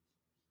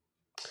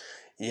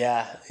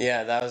 yeah,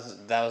 that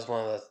was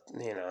one of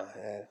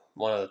the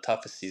one of the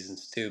toughest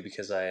seasons too,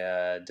 because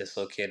I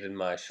dislocated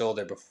my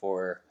shoulder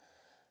before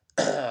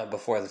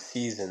before the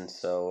season.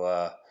 So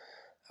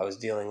I was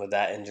dealing with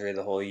that injury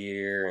the whole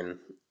year, and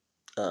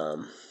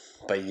um,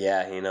 but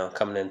yeah,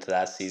 coming into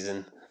that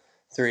season,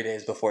 3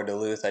 days before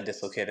Duluth, I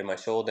dislocated my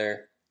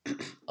shoulder,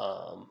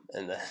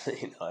 and then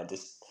I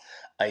just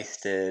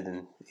iced it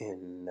and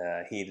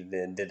heated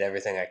it, and did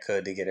everything I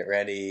could to get it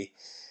ready.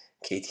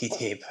 KT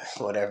tape,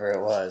 whatever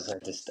it was, I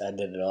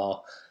did it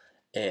all,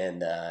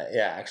 and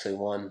yeah, actually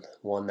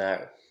won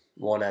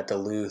at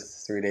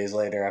Duluth 3 days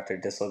later after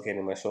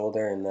dislocating my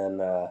shoulder, and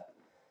then.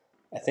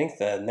 I think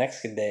the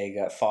next day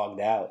got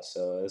fogged out,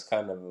 so it was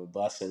kind of a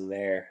blessing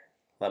there.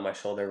 Let my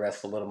shoulder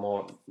rest a little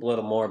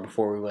more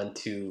before we went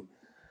to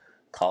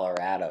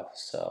Colorado.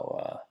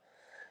 So,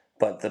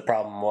 but the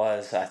problem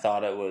was, I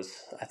thought it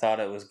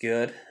was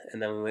good,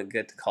 and then we went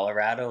get to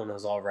Colorado, and it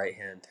was all right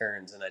hand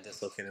turns, and I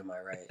dislocated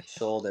my right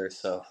shoulder,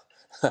 so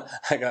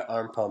I got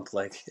arm pumped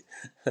like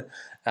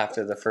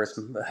after the first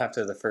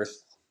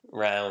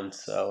round.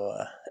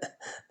 So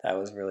that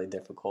was really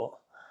difficult.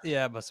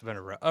 Yeah, it must have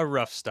been a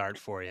rough start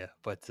for you.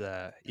 But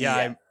yeah,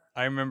 Yeah.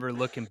 I remember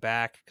looking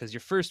back because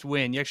your first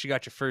win, you actually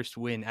got your first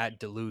win at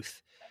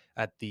Duluth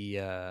at the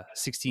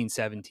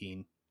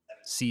 16-17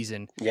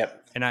 season.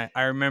 Yep. And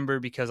I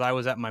remember because I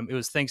was it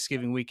was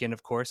Thanksgiving weekend,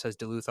 of course, as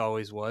Duluth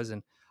always was.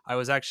 And I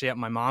was actually at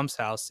my mom's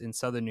house in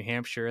southern New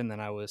Hampshire. And then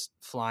I was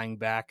flying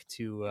back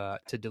to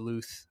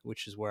Duluth,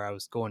 which is where I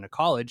was going to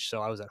college.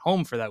 So I was at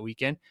home for that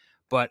weekend.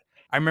 But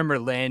I remember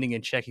landing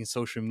and checking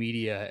social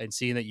media and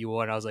seeing that you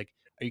won. I was like,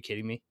 are you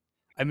kidding me?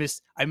 I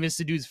missed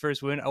the dude's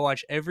first win. I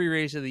watch every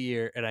race of the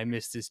year and I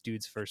missed this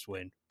dude's first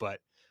win. But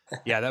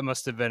yeah, that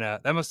must have been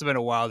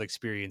a wild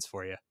experience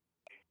for you.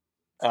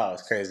 Oh,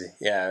 it's crazy.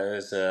 Yeah, it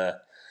was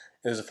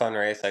a fun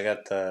race. I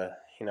got I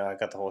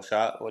got the whole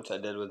shot, which I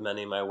did with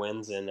many of my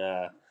wins, and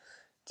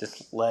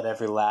just led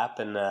every lap.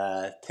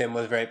 And Tim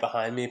was right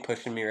behind me,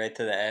 pushing me right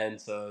to the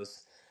end. So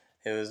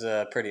it was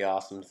pretty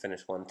awesome to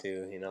finish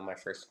 1-2. My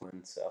first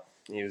win. So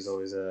he was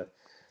always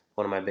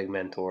one of my big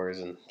mentors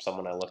and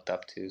someone I looked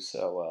up to.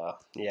 So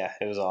yeah,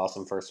 it was an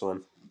awesome first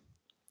win.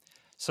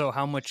 So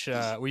how much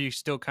were you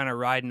still kind of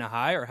riding a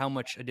high, or how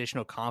much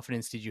additional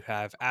confidence did you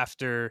have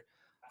after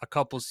a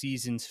couple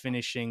seasons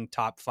finishing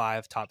top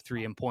five, top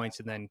three in points,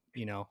 and then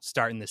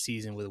starting the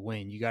season with a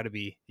win? You got to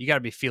be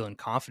feeling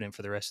confident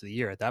for the rest of the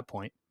year at that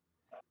point.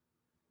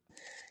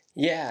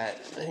 Yeah,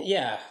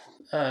 yeah.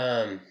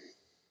 Um,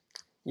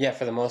 yeah,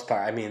 for the most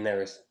part. I mean, there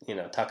was,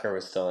 Tucker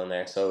was still in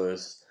there, so it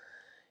was,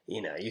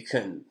 you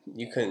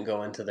couldn't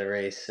go into the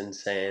race and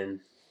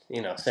saying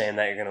that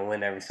you're going to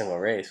win every single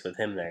race with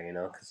him there,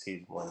 because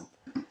he won,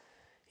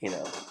 you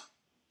know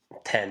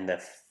 10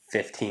 to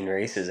 15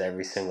 races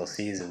every single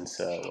season.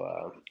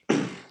 So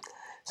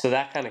so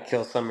that kind of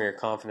kills some of your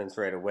confidence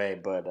right away,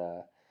 but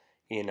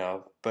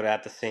but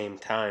at the same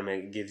time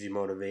it gives you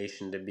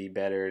motivation to be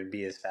better, to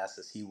be as fast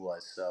as he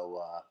was.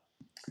 So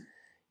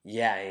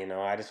yeah,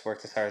 I just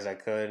worked as hard as I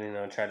could,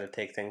 tried to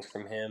take things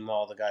from him,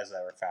 all the guys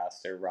that were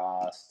faster,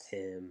 Ross,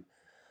 Tim,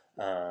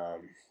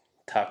 um,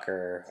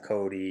 Tucker,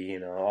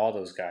 Cody, all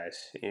those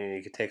guys.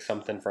 You could take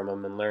something from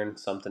them and learn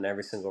something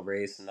every single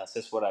race, and that's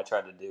just what I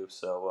tried to do.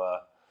 So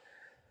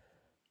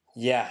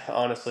yeah,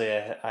 honestly,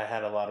 I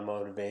had a lot of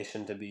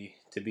motivation to be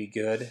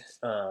good,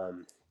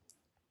 and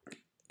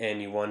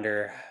you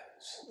wonder,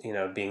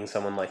 being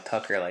someone like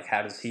Tucker, like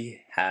how does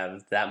he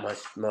have that much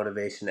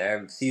motivation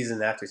every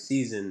season after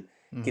season,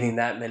 Hmm. getting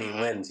that many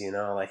wins?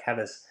 Like how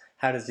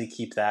does he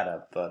keep that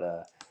up?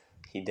 But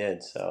he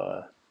did.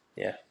 So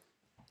yeah.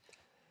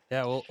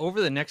 Yeah, well,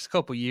 over the next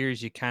couple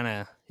years, you kind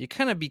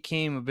of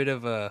became a bit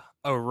of a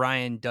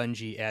Ryan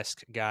Dungey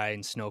esque guy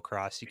in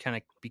Snowcross. You kind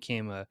of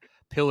became a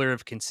pillar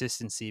of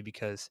consistency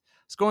because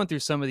I was going through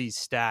some of these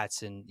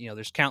stats, and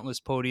there's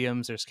countless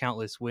podiums, there's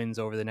countless wins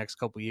over the next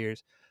couple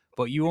years,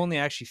 but you only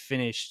actually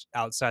finished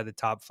outside the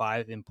top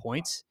five in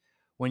points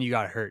when you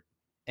got hurt.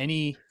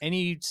 Any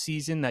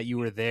season that you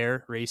were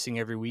there racing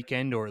every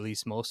weekend, or at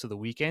least most of the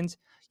weekends,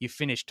 you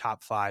finished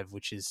top five,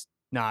 which is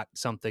not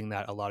something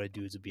that a lot of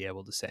dudes would be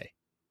able to say.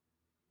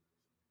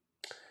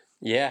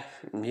 Yeah,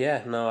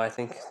 yeah. No, I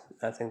think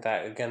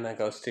that again that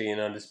goes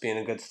to just being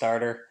a good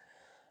starter,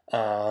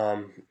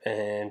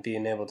 and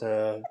being able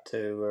to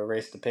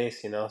race the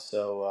pace.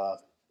 So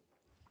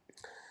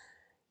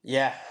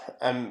yeah,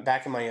 I'm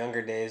back in my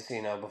younger days.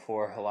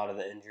 Before a lot of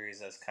the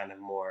injuries, as kind of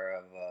more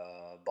of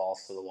a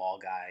balls to the wall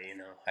guy.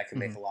 I can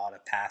make Mhm. a lot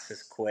of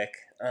passes quick.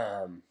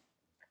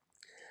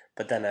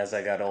 But then as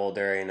I got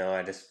older,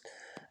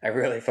 I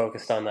really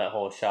focused on that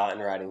whole shot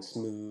and riding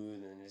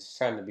smooth and just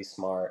trying to be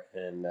smart.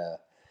 And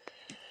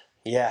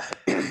yeah,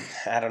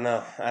 I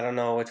don't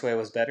know which way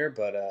was better,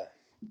 but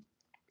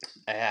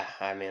yeah,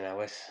 I mean, I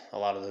wish a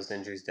lot of those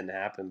injuries didn't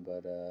happen,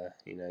 but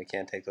you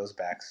can't take those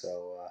back.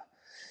 So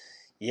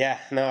yeah,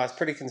 no, I was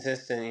pretty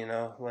consistent.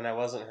 When I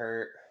wasn't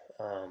hurt,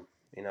 I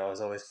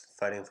was always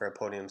fighting for a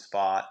podium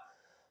spot.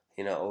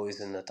 Always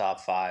in the top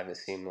five. It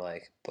seemed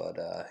like, but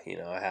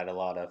I had a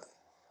lot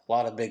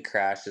of big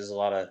crashes, a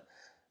lot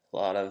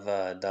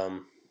of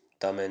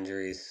dumb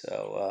injuries.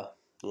 So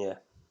yeah,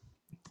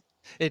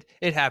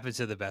 It happens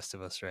to the best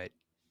of us, right?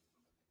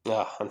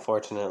 oh,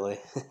 unfortunately.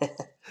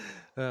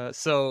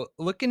 So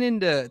looking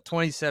into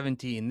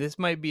 2017, this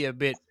might be a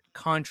bit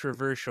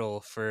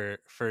controversial for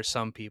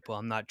some people.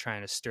 I'm not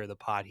trying to stir the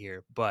pot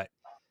here, but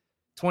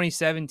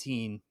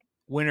 2017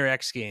 Winter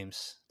X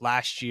Games,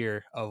 last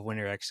year of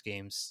Winter X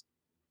Games,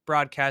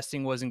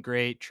 broadcasting wasn't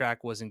great,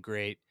 track wasn't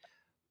great,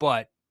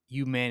 but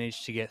you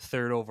managed to get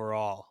third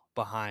overall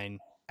behind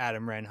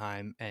Adam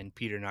Renheim and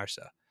Peter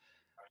Narsa.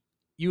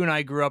 You and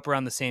I grew up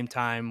around the same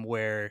time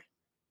where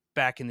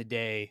back in the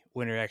day,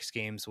 Winter X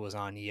Games was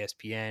on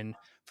ESPN.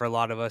 For a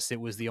lot of us, it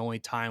was the only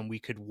time we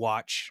could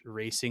watch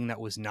racing that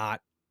was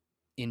not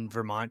in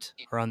Vermont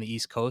or on the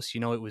East Coast. It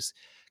was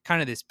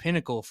kind of this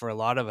pinnacle for a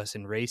lot of us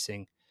in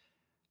racing.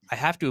 I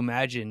have to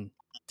imagine,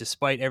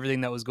 despite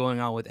everything that was going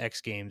on with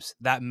X Games,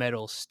 that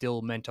medal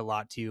still meant a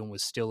lot to you and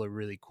was still a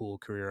really cool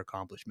career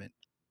accomplishment.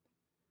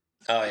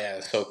 Oh yeah, it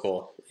was so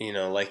cool.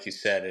 Like you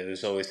said, it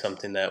was always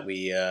something that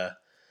we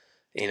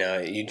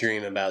you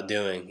dream about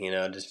doing.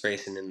 Just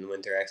racing in the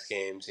Winter X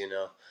Games.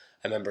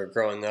 I remember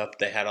growing up,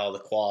 they had all the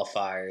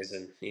qualifiers,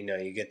 and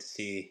you get to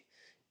see.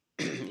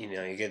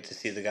 You get to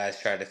see the guys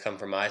try to come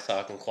from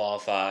ISOC and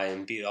qualify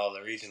and beat all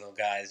the regional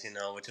guys,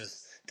 which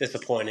was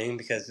disappointing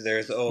because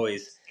there's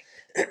always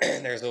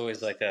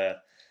like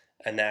a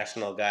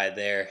national guy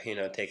there,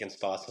 taking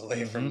spots away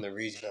Mm-hmm. from the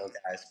regional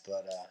guys.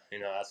 But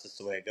that's just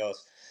the way it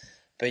goes.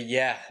 But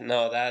yeah,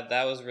 no,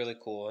 that was really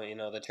cool.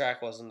 The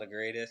track wasn't the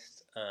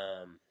greatest,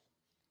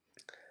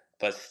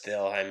 but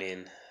still, I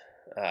mean,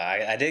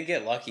 I did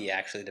get lucky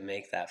actually to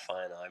make that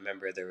final. I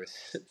remember there was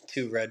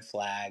two red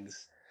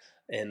flags,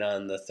 and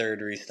on the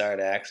third restart,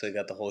 I actually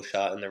got the whole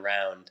shot in the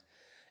round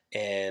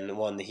and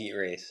won the heat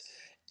race.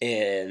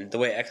 And the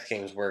way X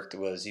Games worked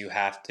was you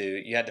had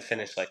to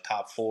finish like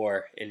top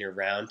four in your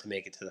round to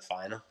make it to the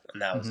final,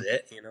 and that was Mm-hmm.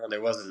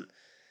 it.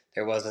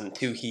 There wasn't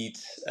two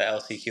heats, a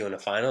LCQ, and a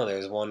final. There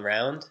was one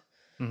round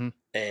Mm-hmm.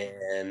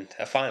 and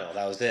a final.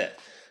 That was it.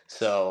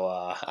 So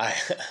I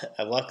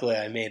luckily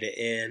I made it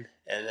in,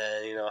 and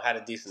then had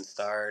a decent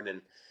start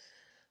and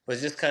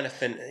was just kind of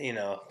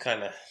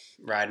kind of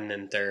riding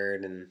in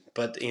third. And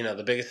but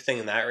the biggest thing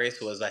in that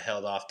race was I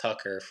held off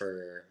Tucker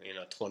for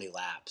 20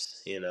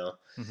 laps.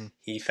 Mm-hmm.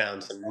 He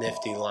found some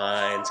nifty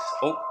lines.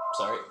 Oh,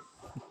 sorry.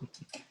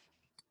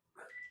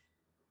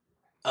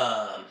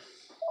 Um,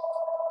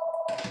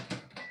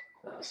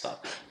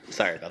 stop.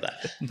 Sorry about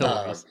that. No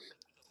worries.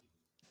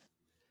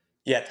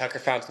 Yeah, Tucker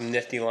found some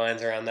nifty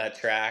lines around that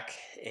track,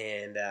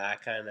 and I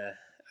kind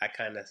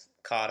of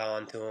caught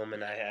on to him,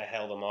 and I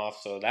held him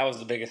off. So that was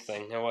the biggest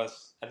thing.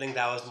 I think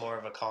that was more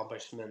of an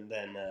accomplishment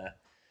than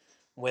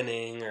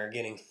winning or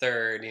getting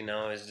third.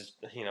 Is just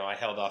I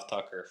held off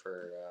Tucker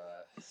for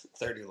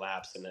 30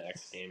 laps in the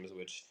X Games,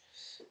 which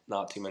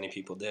not too many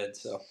people did.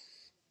 So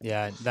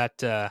Yeah,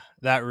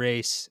 that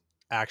race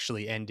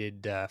actually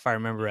ended. If I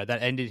remember right,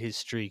 that ended his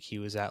streak. He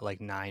was at like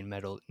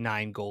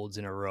 9 golds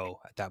in a row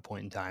at that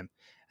point in time,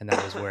 and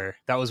that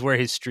was where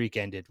his streak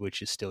ended,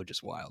 which is still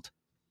just wild.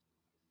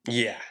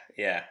 yeah,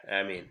 yeah.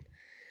 I mean,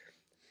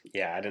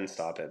 yeah, I didn't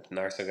stop it.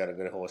 Narsa got a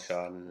good hole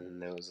shot,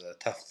 and it was a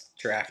tough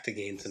track to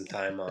gain some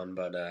time on,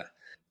 but.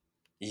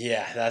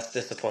 Yeah, that's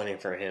disappointing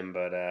for him,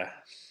 but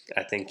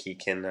I think he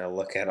can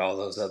look at all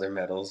those other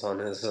medals on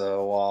his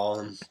wall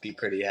and be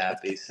pretty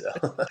happy. So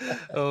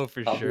Oh,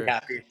 for I'll be sure.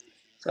 happy.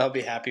 I'll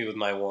be happy with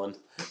my one.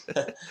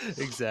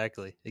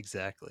 Exactly.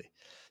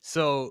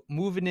 So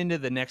moving into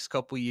the next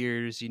couple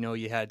years,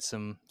 you had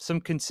some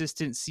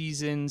consistent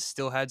seasons,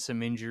 still had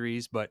some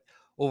injuries, but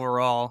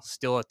overall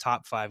still a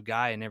top 5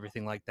 guy and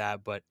everything like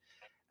that. But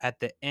at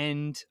the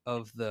end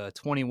of the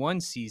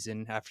 21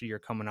 season, after you're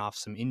coming off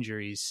some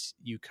injuries,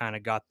 you kind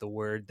of got the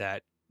word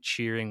that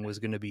cheering was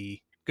going to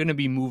be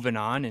moving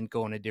on and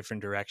going a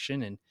different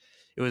direction. And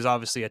it was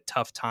obviously a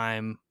tough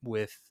time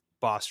with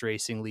Boss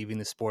Racing leaving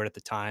the sport at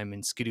the time,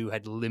 and Skidoo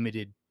had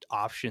limited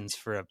options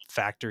for a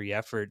factory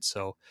effort.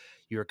 So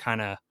you were kind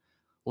of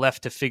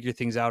left to figure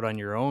things out on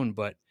your own.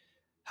 But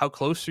how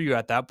close were you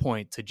at that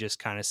point to just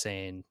kind of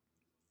saying,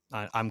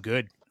 I'm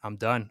good, I'm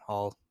done,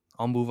 I'll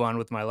move on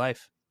with my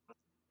life?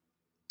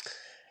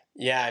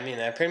 Yeah, I mean,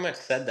 I pretty much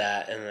said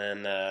that,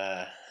 and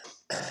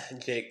then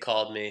Jake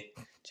called me.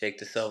 Jake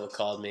De Silva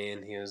called me,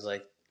 and he was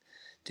like,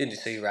 "Dude,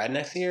 so you ride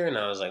next year?" And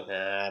I was like,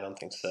 "Nah, I don't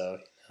think so.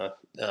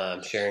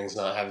 Sharing's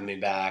not having me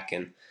back,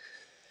 and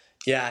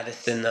yeah, I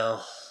just didn't know.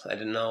 I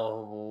didn't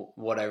know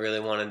what I really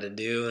wanted to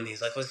do." And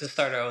he's like, "Let's just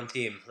start our own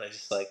team." I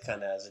just like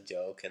kind of as a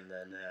joke, and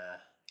then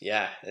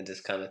yeah, it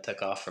just kind of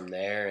took off from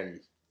there.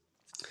 And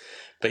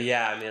but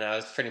yeah, I mean, I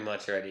was pretty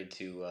much ready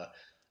to.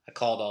 I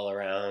called all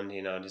around,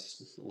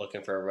 just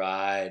looking for a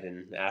ride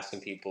and asking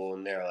people,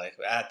 and they're like,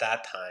 at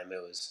that time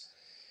it was,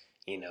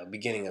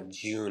 beginning of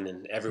June,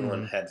 and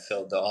everyone Mm-hmm. had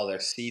filled all their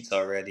seats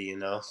already.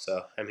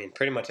 So I mean,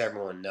 pretty much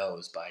everyone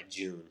knows by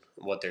June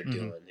what they're Mm-hmm.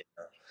 doing.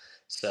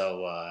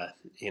 So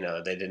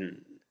they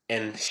didn't.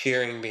 And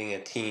Shearing being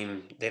a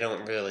team, they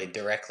don't really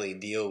directly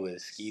deal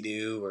with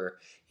Ski-Doo, or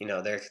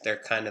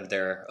they're kind of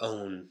their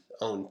own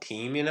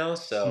team. Mm-hmm.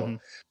 So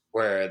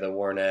where the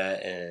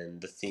Warnet and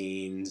the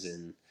Fiends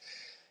and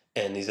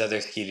these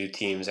other Ski-Doo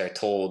teams are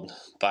told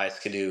by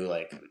Ski-Doo,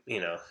 like,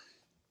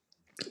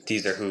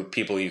 these are who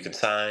people you can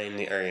sign,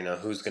 or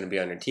who's going to be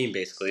on your team.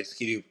 Basically,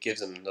 Ski-Doo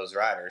gives them those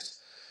riders.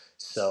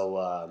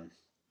 So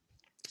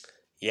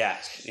yeah,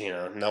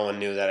 no one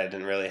knew that I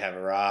didn't really have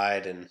a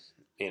ride, and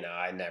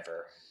I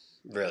never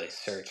really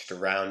searched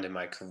around in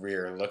my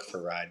career and looked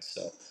for rides.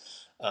 So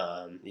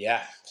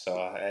yeah, so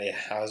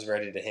I was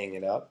ready to hang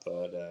it up,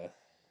 but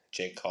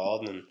Jake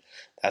called, and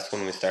that's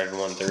when we started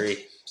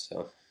 1-3.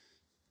 So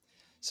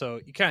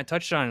So you kind of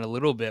touched on it a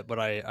little bit, but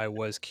I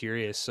was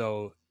curious.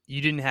 So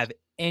you didn't have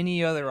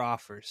any other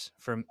offers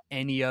from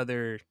any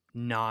other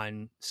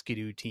non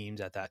Skidoo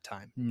teams at that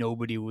time.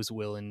 Nobody was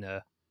willing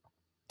to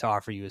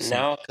offer you a seat.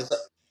 now,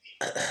 because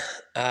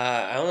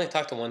I only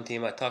talked to one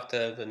team. I talked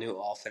to the new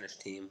All Finish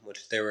team,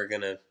 which they were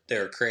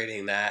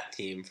creating that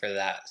team for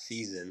that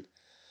season.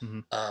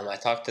 Mm-hmm. I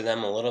talked to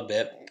them a little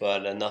bit,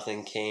 but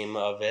nothing came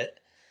of it.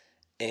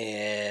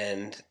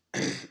 And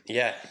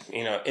yeah,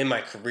 in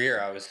my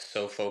career, I was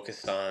so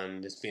focused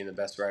on just being the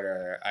best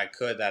rider I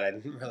could that I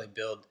didn't really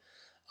build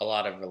a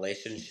lot of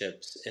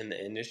relationships in the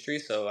industry.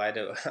 So I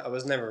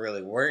was never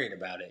really worried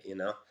about it.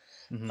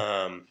 Mm-hmm.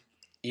 Um,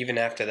 Even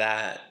after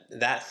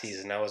that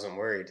season, I wasn't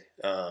worried.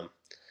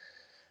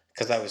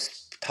 Because I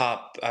was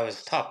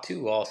top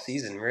two all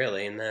season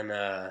really, and then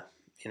I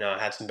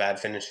had some bad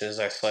finishes.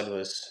 Our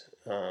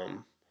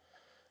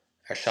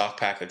shock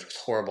package was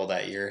horrible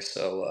that year,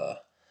 so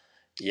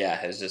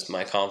yeah, it's just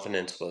my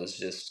confidence was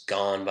just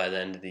gone by the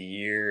end of the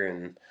year.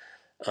 And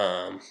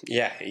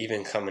yeah,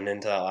 even coming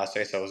into that last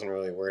race, I wasn't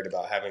really worried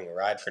about having a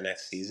ride for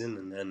next season.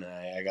 And then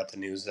I got the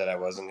news that I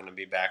wasn't going to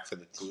be back for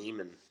the team,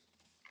 and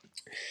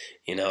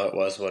it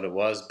was what it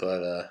was.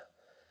 But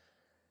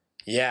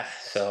yeah,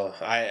 so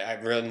I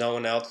really, no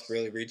one else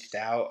really reached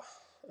out.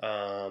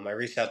 I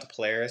reached out to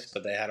Polaris,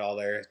 but they had all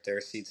their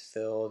seats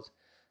filled,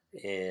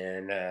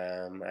 and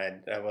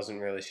I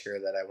wasn't really sure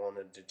that I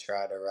wanted to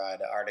try to ride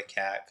Arctic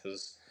Cat,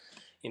 because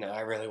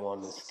I really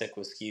wanted to stick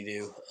with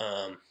Ski-Doo,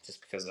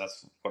 just because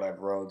that's what I've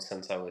rode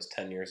since I was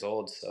 10 years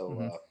old. So,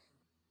 Mm-hmm.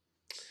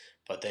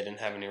 but they didn't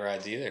have any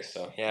rides either.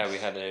 So yeah, we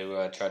had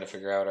to try to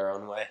figure out our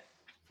own way.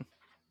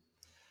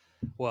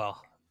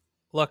 Well,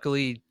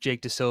 luckily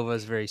Jake De Silva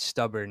is very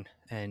stubborn,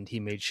 and he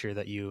made sure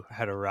that you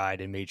had a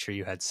ride and made sure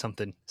you had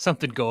something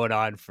going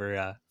on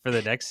for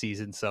the next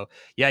season. So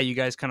yeah, you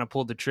guys kind of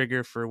pulled the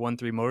trigger for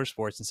 1-3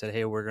 Motorsports and said,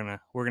 hey, we're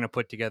gonna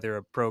put together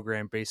a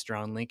program based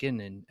around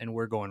Lincoln, and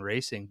we're going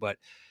racing. But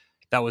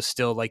that was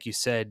still, like you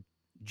said,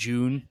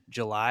 June,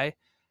 July,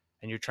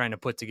 and you're trying to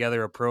put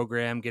together a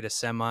program, get a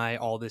semi,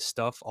 all this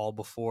stuff, all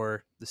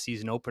before the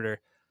season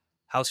opener.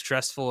 How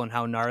stressful and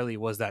how gnarly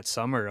was that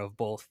summer of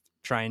both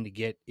trying to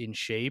get in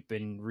shape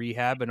and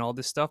rehab and all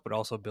this stuff, but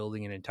also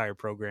building an entire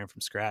program from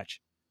scratch?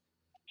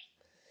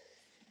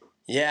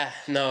 Yeah,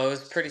 no, it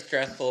was pretty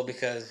stressful,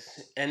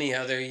 because any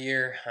other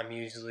year I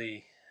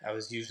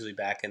was usually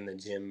back in the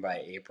gym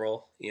by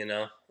April.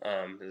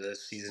 The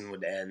season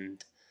would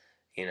end,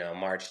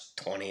 March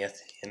 20th.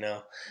 And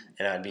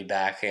I'd be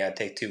back. I'd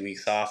take 2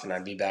 weeks off, and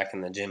I'd be back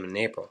in the gym in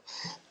April.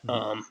 Mm-hmm.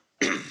 Um,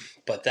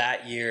 but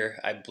that year,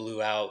 I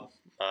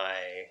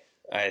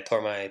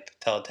tore my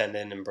patella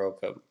tendon and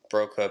broke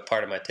a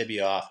part of my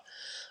tibia off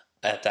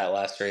at that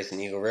last race in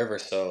Eagle River.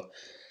 So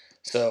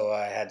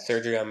I had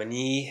surgery on my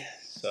knee.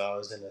 So I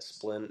was in a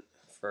splint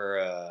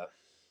for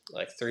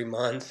like 3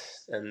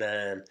 months, and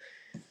then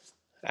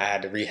I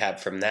had to rehab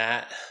from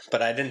that.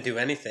 But I didn't do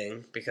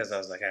anything, because I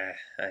was like,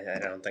 I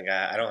don't think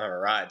I don't have a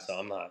ride, so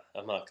I'm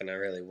not gonna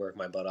really work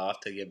my butt off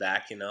to get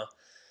back.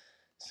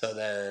 So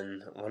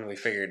then when we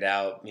figured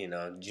out,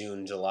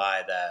 June,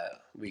 July,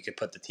 that we could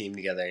put the team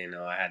together,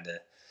 I had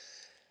to.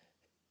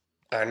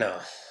 Or no,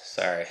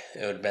 sorry,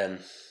 it would have been.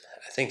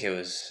 I think it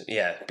was,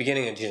 yeah,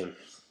 beginning of June.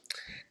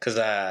 Because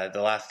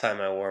the last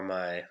time I wore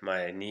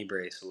my knee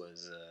brace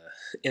was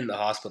in the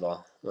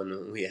hospital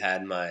when we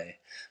had my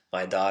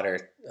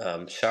daughter,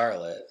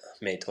 Charlotte,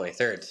 May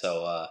 23rd.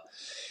 So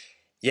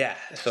yeah,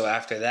 so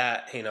after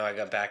that, I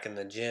got back in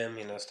the gym,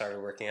 started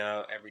working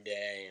out every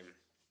day, and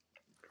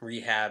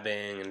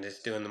rehabbing and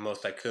just doing the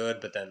most I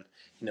could. But then,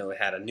 we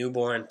had a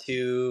newborn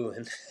too,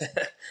 and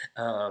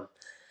um,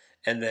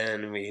 and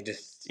then we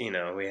just,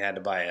 we had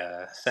to buy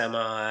a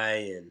semi,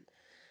 and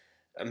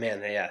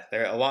man, yeah,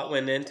 there a lot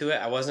went into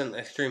it. I wasn't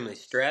extremely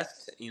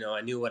stressed.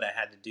 I knew what I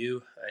had to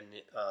do, and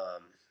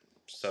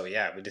so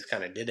yeah, we just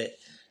kind of did it.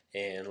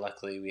 And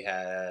luckily, we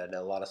had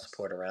a lot of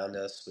support around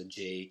us with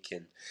Jake,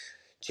 and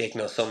Jake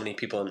knows so many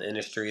people in the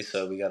industry,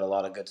 so we got a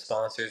lot of good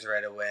sponsors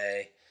right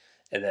away.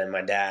 And then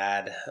my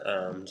dad,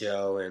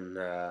 Joe, and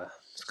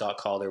Scott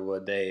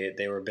Calderwood,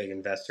 they were big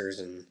investors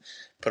and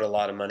put a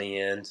lot of money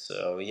in.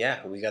 So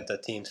yeah, we got the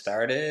team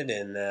started,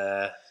 and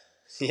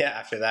yeah,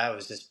 after that it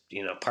was just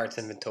parts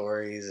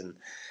inventories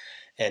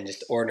and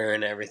just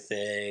ordering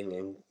everything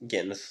and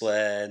getting the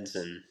sleds,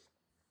 and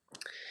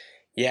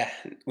yeah,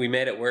 we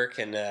made it work,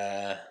 and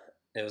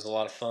it was a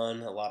lot of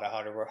fun, a lot of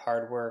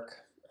hard work.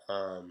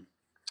 Um,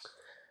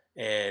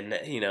 and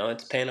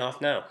it's paying off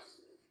now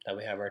that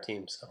we have our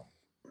team. So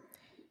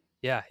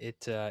Yeah,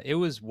 it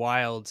was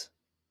wild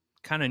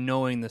kind of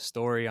knowing the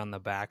story on the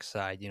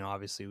backside.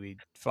 Obviously we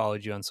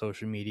followed you on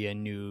social media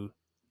and knew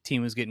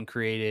team was getting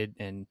created,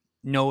 and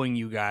knowing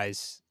you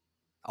guys,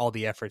 all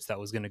the efforts that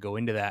was going to go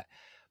into that.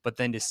 But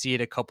then to see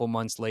it a couple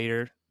months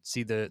later,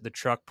 see the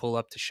truck pull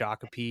up to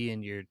Shakopee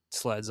and your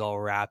sled's all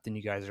wrapped and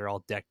you guys are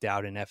all decked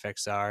out in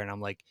FXR, and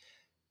I'm like,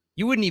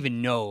 you wouldn't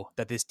even know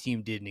that this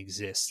team didn't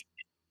exist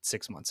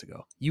 6 months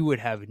ago. You would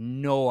have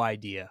no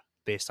idea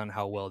based on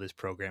how well this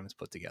program is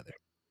put together.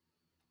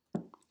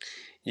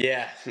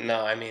 yeah,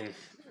 no,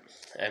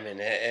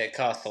 it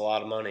costs a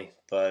lot of money,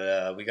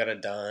 but we got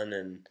it done,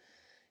 and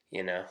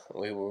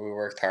we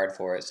worked hard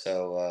for it.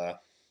 So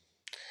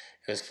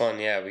it was fun.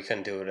 Yeah, we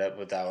couldn't do it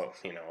without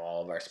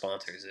all of our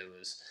sponsors. It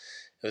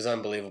was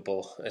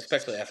unbelievable,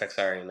 especially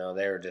FXR.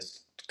 They were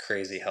just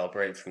crazy help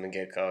right from the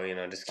get go.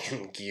 Just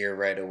getting gear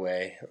right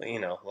away.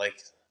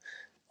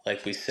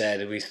 Like we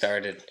said,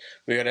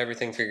 we got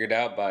everything figured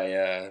out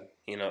by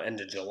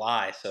end of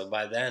July. So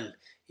by then,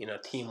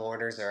 team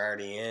orders are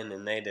already in,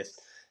 and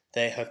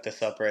they hooked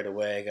us up right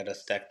away, got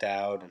us decked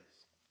out. And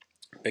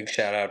big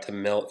shout out to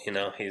Milt.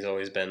 He's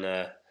always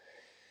been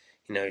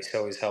he's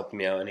always helped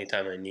me out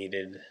anytime I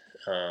needed,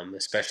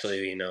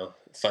 especially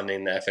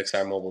funding the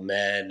FXR Mobile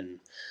Med and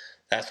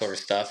that sort of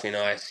stuff.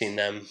 I've seen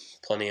them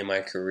plenty in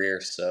my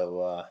career,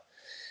 so.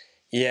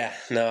 Yeah,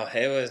 no,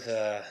 it was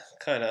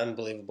kind of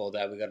unbelievable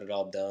that we got it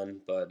all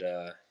done. But,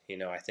 I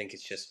think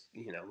it's just,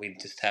 we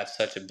just have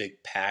such a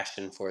big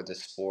passion for the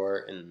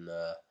sport. And,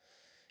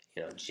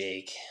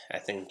 Jake, I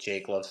think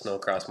Jake loves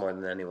Snowcross more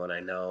than anyone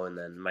I know. And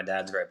then my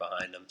dad's right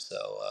behind him.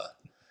 So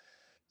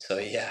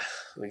yeah,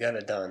 we got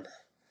it done.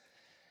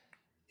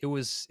 It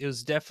was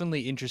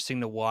definitely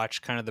interesting to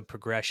watch kind of the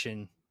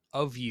progression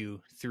of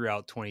you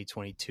throughout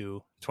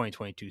 2022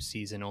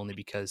 season, only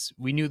because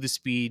we knew the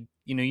speed,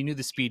 you knew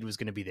the speed was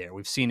going to be there.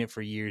 We've seen it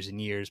for years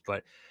and years,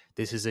 but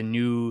this is a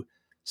new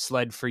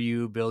sled for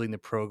you, building the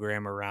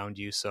program around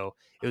you. So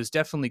it was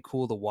definitely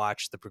cool to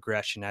watch the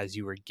progression as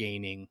you were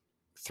gaining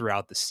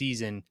throughout the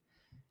season.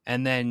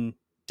 And then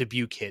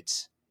Dubuque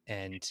hits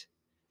and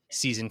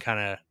season kind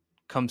of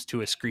comes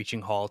to a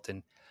screeching halt.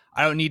 And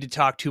I don't need to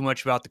talk too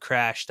much about the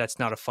crash. That's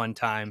not a fun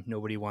time.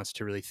 Nobody wants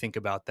to really think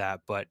about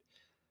that. But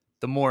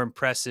the more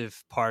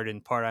impressive part,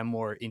 and part I'm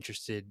more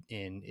interested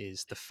in,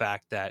 is the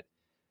fact that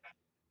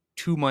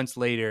 2 months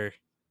later,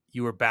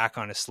 you were back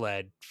on a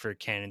sled for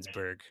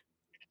Cannonsburg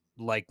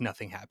like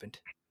nothing happened.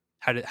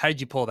 How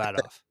did you pull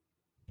that off?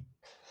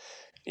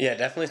 Yeah,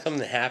 definitely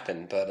something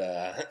happened. But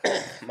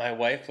my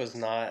wife was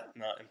not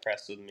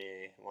impressed with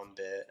me one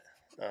bit.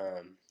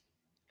 Um,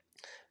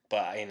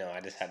 but, I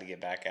just had to get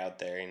back out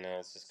there.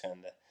 It's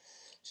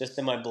just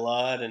in my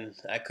blood, and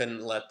I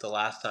couldn't let the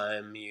last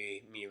time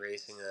me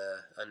racing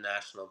a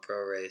national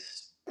pro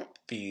race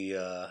be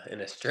in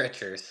a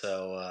stretcher.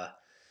 So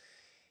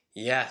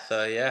we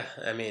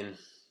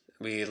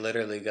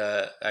literally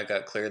I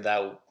got cleared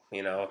that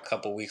a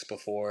couple weeks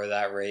before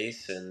that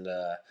race, and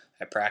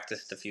I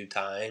practiced a few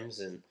times,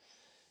 and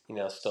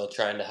still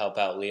trying to help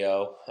out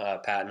Leo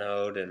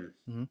Patnode, and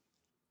Mm-hmm.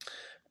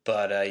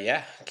 but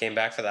yeah, came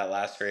back for that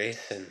last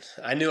race, and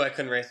I knew I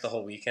couldn't race the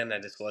whole weekend. I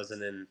just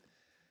wasn't in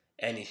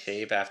any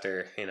shape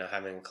after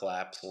having a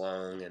collapsed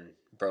lung and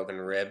broken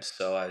ribs.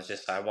 So I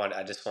just want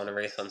to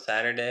race on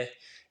Saturday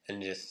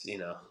and just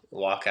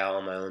walk out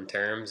on my own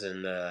terms.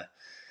 And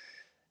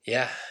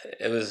yeah,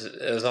 it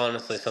was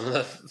honestly some of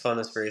the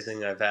funnest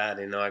racing I've had.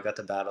 I got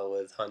to battle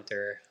with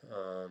Hunter,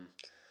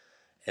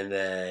 and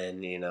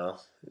then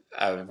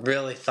I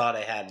really thought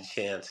I had a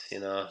chance.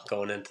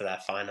 Going into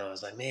that final, I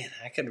was like, man,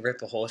 I could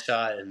rip a whole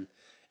shot and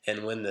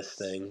win this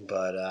thing,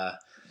 but.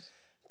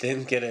 I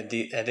didn't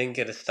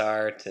get a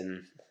start,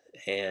 and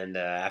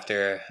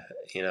after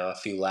a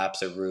few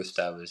laps of roost,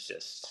 I was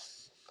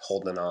just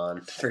holding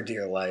on for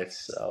dear life.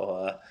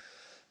 So,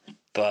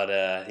 but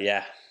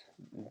yeah,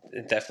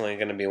 it's definitely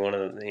going to be one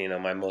of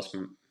my most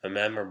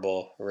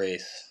memorable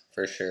race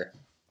for sure.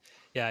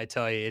 Yeah, I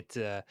tell you,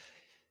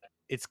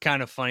 it's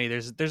kind of funny.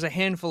 There's a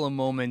handful of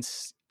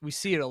moments we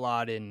see it a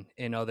lot in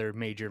other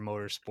major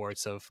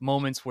motorsports of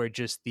moments where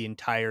just the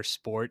entire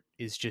sport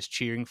is just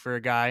cheering for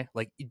a guy,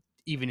 like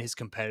even his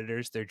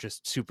competitors, they're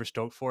just super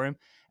stoked for him.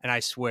 And I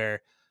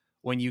swear,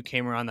 when you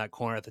came around that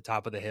corner at the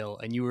top of the hill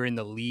and you were in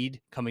the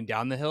lead coming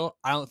down the hill,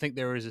 I don't think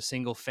there was a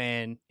single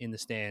fan in the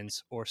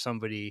stands or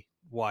somebody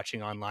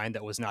watching online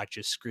that was not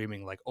just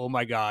screaming like, "Oh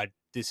my god,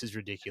 this is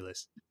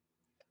ridiculous."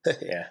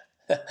 Yeah.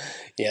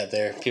 Yeah,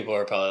 there people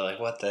are probably like,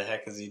 "What the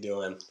heck is he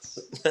doing?"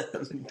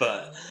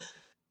 But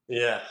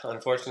yeah,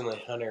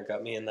 unfortunately, Hunter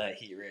got me in that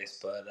heat race.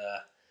 But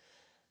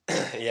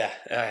yeah,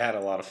 I had a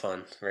lot of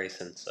fun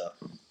racing. So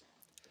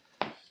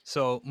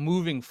So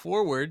moving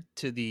forward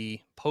to the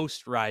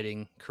post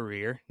riding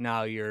career,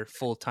 now you're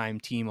full time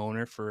team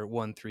owner for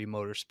 1-3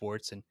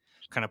 Motorsports and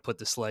kind of put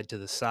the sled to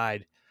the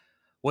side.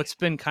 What's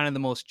been kind of the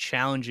most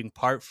challenging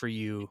part for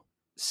you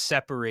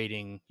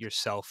separating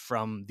yourself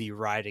from the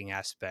riding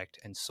aspect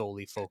and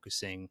solely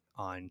focusing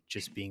on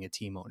just being a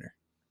team owner?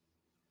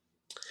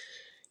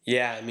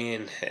 yeah, I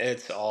mean,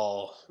 it's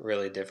all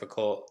really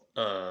difficult.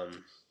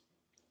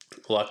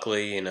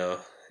 Luckily,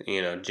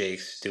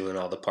 Jake's doing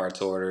all the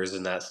parts orders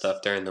and that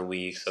stuff during the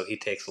week, so he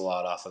takes a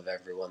lot off of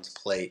everyone's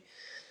plate.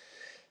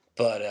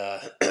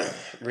 But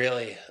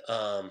really,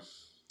 I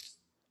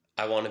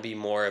want to be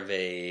more of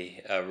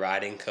a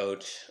riding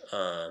coach.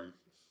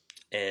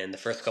 And the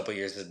first couple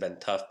years has been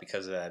tough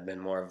because I've been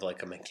more of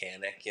like a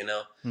mechanic,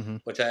 Mm-hmm.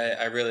 which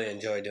I really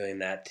enjoy doing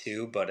that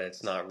too, but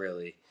it's not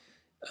really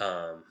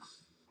um,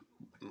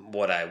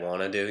 what I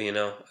want to do,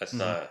 It's Mm-hmm.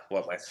 not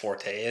what my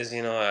forte is,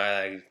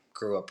 I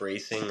grew up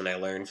racing and I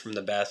learned from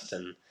the best,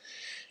 and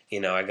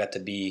I got to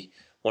be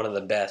one of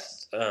the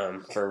best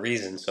for a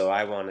reason. So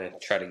I want to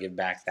try to give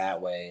back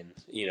that way, and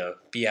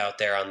be out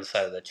there on the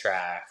side of the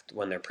track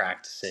when they're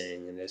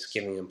practicing and just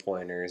giving them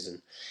pointers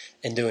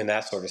and doing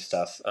that sort of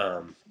stuff.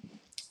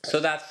 So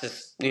that's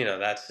just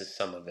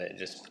some of it.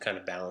 Just kind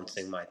of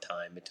balancing my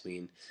time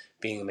between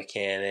being a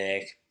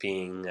mechanic,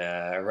 being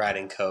a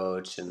riding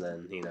coach, and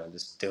then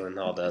just doing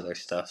all the other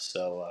stuff.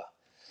 So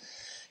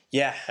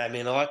yeah, I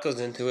mean a lot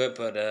goes into it,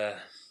 but at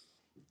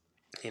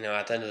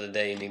the end of the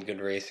day, you need good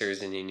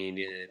racers and you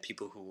need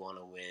people who want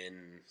to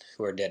win,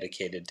 who are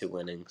dedicated to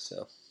winning.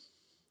 So,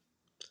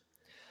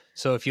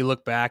 So if you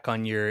look back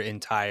on your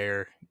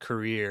entire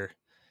career,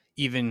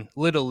 even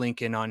little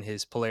Lincoln on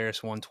his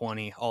Polaris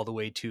 120 all the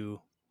way to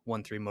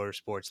 1-3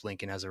 Motorsports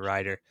Lincoln as a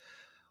rider,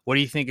 what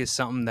do you think is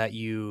something that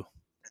you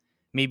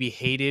maybe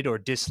hated or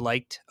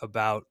disliked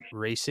about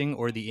racing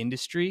or the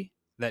industry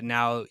that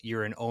now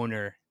you're an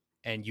owner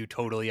and you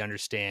totally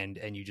understand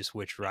and you just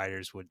wish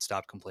riders would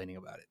stop complaining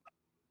about it?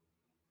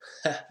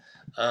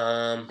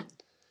 um,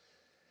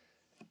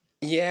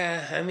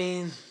 yeah, I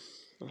mean,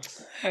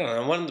 I don't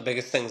know. One of the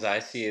biggest things I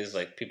see is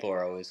like people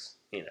are always,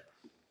 a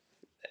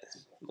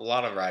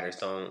lot of riders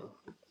don't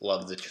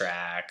love the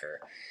track or,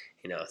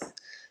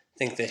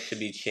 think this should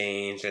be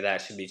changed or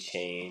that should be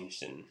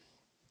changed. And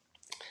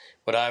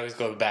what I always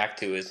go back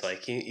to is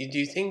like, do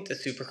you think the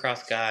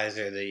Supercross guys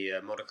or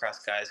the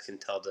motocross guys can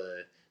tell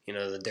the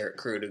dirt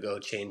crew to go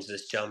change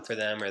this jump for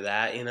them or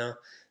that?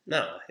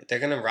 No, they're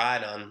gonna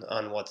ride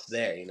on what's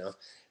there.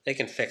 They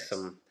can fix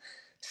some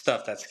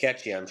stuff that's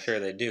sketchy. I'm sure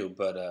they do,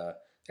 but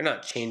they're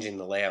not changing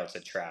the layouts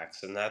of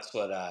tracks, and that's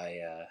what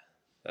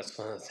that's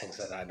one of the things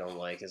that I don't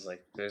like is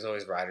like there's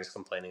always riders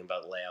complaining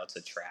about layouts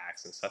of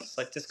tracks and stuff. It's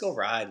like just go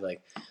ride.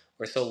 Like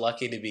we're so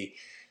lucky to be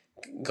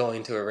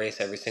going to a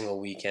race every single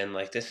weekend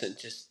like this, and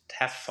just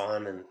have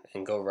fun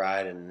and go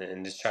ride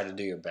and just try to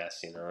do your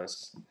best.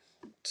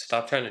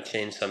 Stop trying to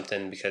change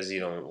something because you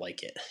don't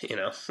like it.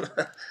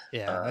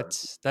 Yeah, um,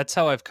 that's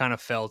how I've kind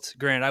of felt.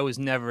 Grant, I was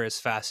never as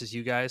fast as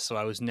you guys, so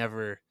I was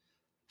never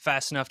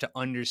fast enough to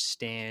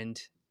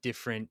understand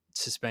different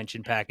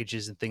suspension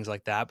packages and things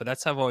like that. But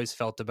that's how I've always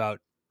felt about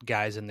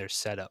guys and their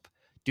setup.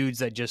 Dudes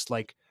that just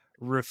like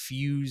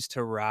refuse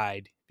to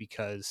ride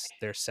because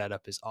their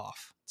setup is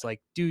off. It's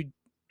like, dude,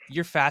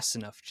 you're fast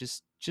enough.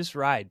 Just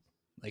ride.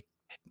 Like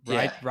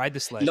yeah, ride the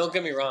sled. don't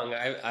get me wrong.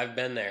 I've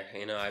been there.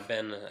 I've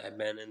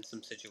been in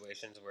some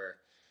situations where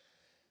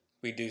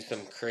we do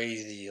some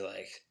crazy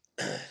like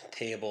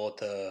table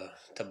to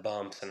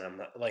bumps, and I'm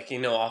not like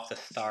off the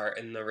start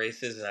in the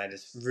races, and I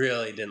just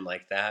really didn't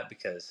like that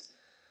because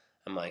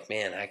I'm like,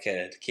 man, I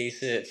could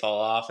case it, fall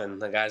off,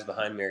 and the guys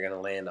behind me are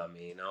gonna land on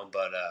me,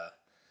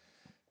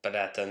 But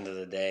at the end of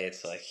the day,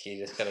 it's like you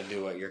just gotta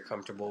do what you're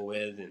comfortable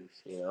with, and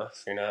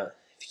if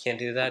you can't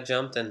do that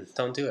jump, then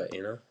don't do it.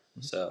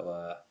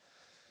 So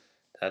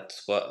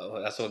that's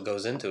what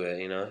goes into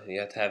it. You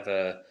have to have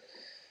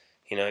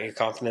your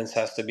confidence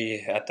has to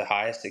be at the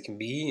highest it can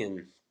be,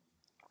 and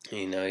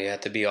you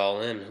have to be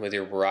all in with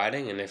your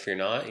riding, and if you're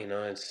not,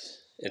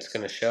 it's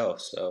gonna show.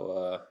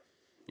 So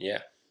yeah.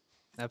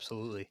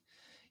 Absolutely.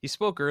 You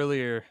spoke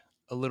earlier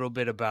a little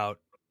bit about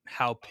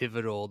how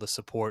pivotal the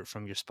support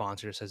from your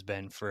sponsors has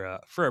been for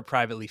a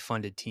privately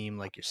funded team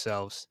like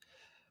yourselves.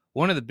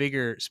 One of the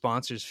bigger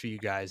sponsors for you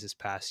guys this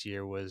past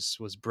year was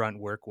Brunt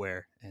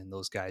Workwear, and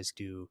those guys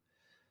do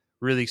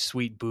really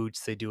sweet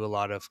boots. They do a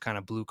lot of kind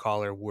of blue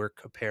collar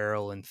work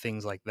apparel and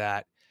things like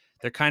that.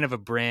 they're kind of a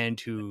brand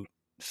who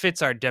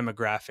fits our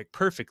demographic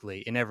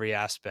perfectly in every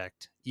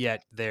aspect,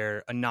 yet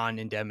they're a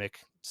non-endemic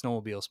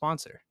snowmobile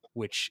sponsor,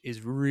 which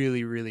is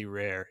really, really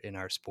rare in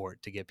our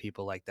sport to get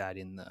people like that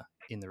in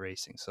the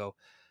racing. So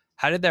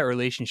how did that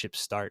relationship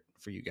start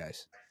for you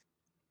guys?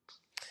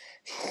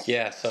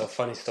 Yeah, so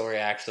funny story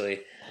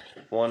actually.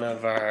 One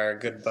of our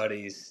good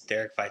buddies,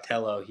 Derek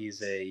Vitello,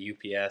 he's a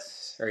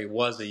UPS, or he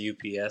was a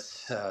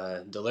UPS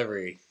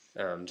delivery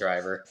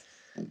driver,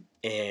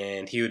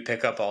 and he would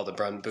pick up all the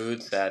brunt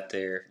boots at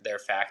their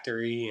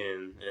factory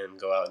and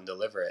go out and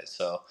deliver it.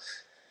 So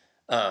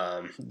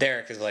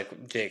Derek is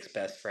like Jake's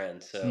best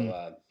friend.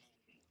 So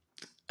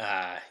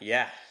Mm.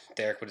 yeah,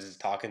 Derek was just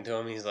talking to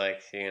him. He's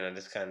like,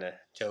 just kind of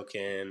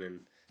joking,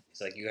 and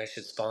he's like, "You guys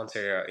should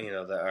sponsor,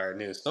 our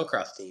new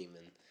Snowcross team."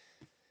 And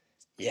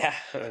yeah,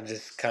 it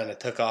just kind of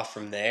took off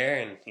from there.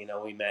 And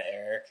we met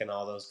Eric and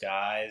all those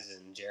guys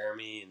and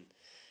Jeremy,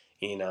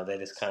 and they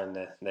just kind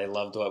of they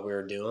loved what we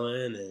were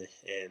doing,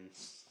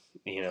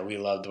 and we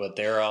loved what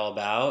they're all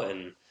about.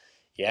 And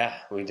yeah,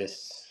 we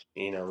just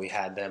we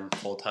had them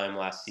full time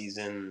last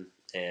season,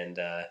 and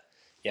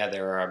yeah, they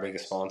were our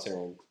biggest sponsor.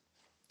 And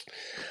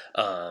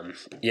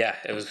yeah,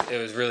 it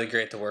was really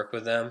great to work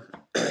with them.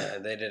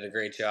 They did a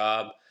great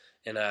job,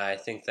 and I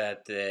think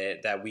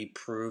that we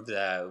proved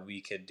that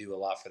we could do a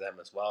lot for them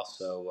as well.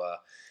 So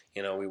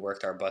we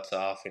worked our butts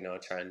off,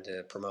 trying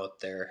to promote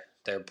their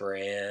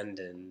brand,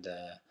 and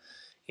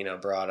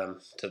brought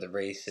them to the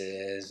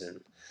races.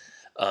 And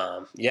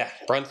yeah,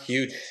 Brunt's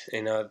huge.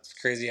 It's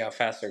crazy how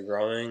fast they're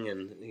growing,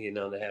 and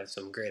they have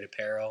some great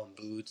apparel and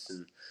boots,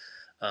 and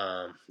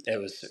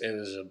it was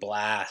a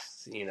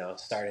blast,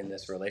 starting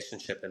this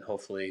relationship, and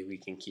hopefully we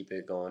can keep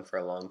it going for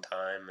a long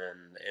time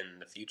and in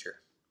the future.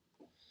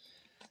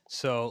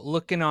 So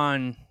looking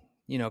on,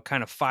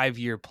 kind of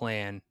 5-year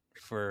plan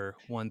for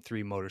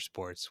 1-3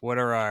 Motorsports, what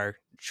are our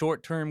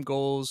short-term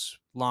goals,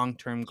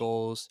 long-term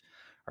goals?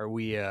 Are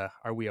we a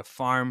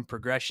farm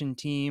progression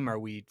team? Are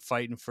we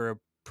fighting for a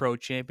pro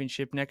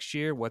championship next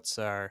year? What's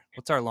our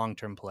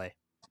long-term play?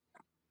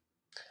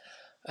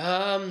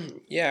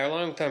 Yeah, our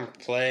long term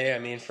play. I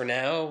mean, for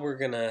now, we're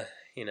gonna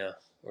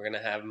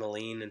have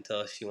Malene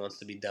until she wants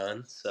to be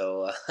done.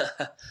 So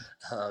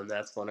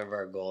that's one of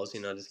our goals.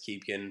 Just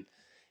keep getting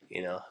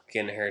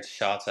her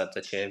shots at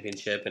the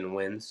championship and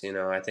wins.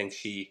 I think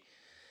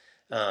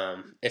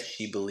if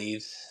she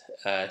believes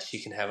she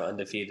can have an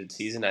undefeated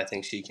season, I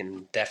think she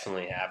can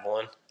definitely have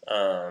one.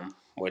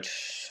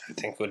 Which I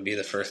think would be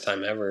the first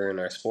time ever in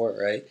our sport,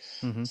 right?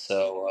 Mm-hmm.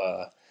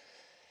 So.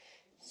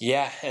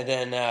 Yeah, and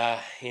then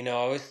I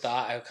always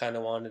thought I kind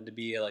of wanted to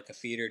be like a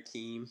feeder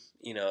team,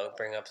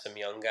 bring up some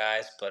young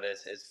guys, but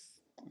it's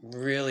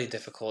really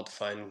difficult to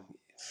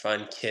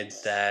find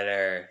kids that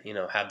are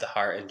have the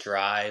heart and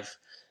drive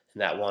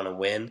and that want to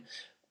win,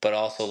 but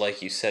also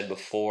like you said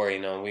before,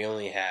 we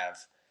only have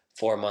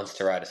 4 months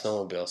to ride a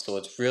snowmobile, so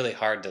it's really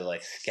hard to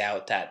like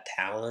scout that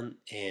talent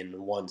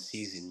in one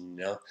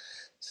season,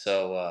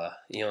 So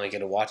you only get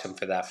to watch them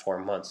for that 4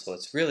 months, so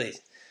it's really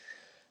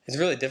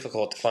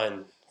difficult to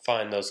find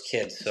those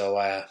kids. So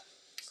I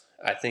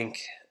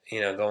think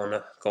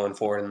going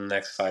forward in the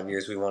next 5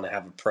 years, we want to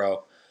have a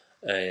pro,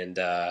 and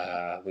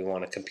we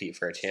want to compete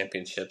for a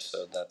championship.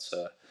 So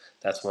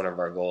that's one of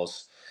our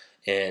goals.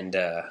 And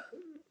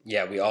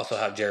yeah, we also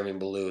have Jeremy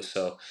Ballou,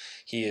 so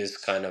he is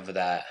kind of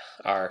that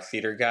our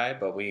feeder guy,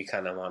 but we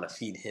kind of want to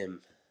feed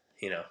him,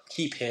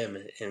 keep him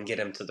and get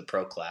him to the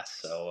pro class.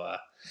 So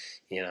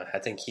I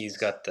think he's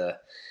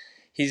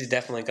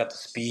definitely got the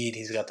speed,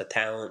 he's got the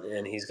talent,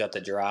 and he's got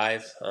the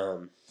drive.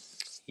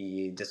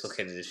 He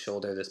dislocated his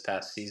shoulder this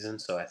past season,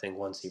 so I think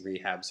once he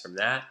rehabs from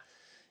that,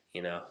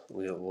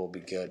 we'll be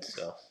good.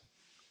 So,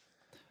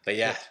 but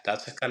yeah, Well,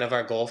 that's kind of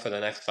our goal for the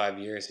next 5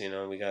 years.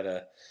 You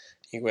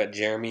got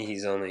Jeremy,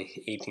 he's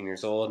only 18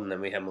 years old, and then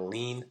we have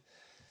Malene,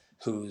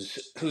 who's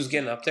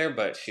getting up there,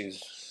 but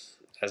she's,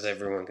 as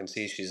everyone can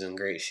see, she's in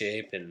great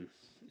shape and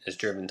is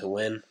driven to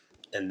win.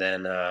 And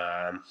then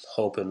I'm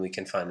hoping we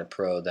can find a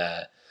pro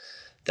that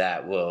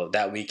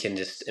we can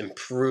just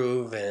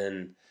improve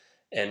and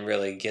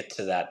really get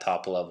to that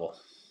top level.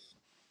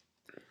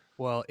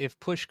 well, if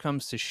push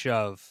comes to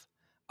shove,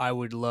 I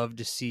would love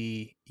to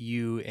see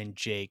you and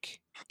Jake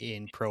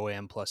in Pro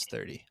Am plus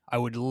 30. I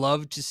would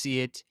love to see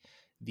it.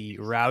 The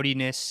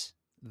rowdiness,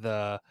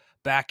 the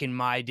back in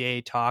my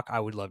day talk, I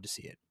would love to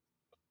see it.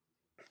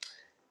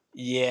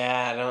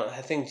 Yeah, I don't.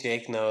 I think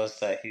Jake knows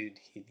that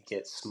he'd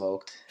get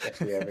smoked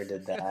if we ever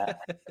did that.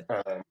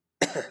 Um,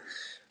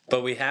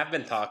 but we have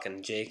been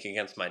talking Jake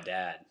against my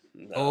dad,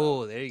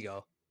 Oh, there you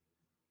go.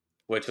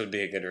 which would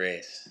be a good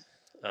race.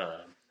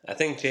 I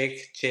think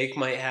Jake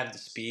might have the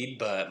speed,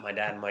 but my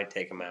dad might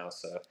take him out.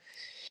 So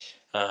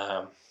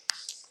um,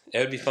 it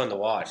would be fun to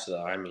watch,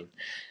 though. I mean,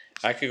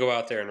 I could go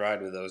out there and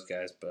ride with those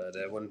guys, but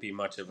it wouldn't be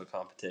much of a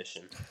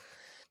competition.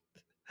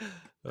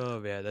 Oh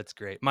man, that's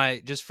great.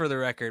 My just for the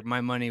record,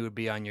 my money would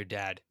be on your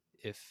dad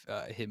if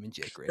him and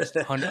Jake raced.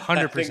 I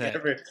Hundred think percent.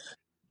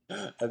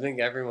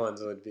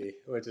 everyone's would be,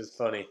 which is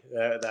funny.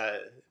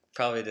 That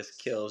probably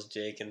just kills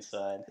Jake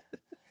inside.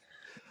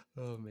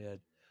 Oh man.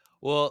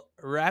 Well,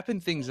 wrapping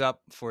things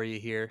up for you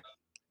here.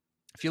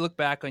 If you look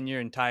back on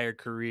your entire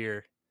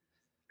career,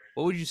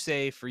 what would you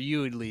say, for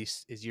you at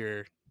least, is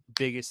your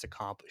biggest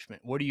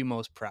accomplishment? What are you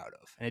most proud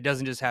of? And it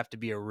doesn't just have to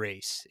be a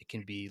race; it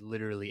can be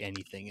literally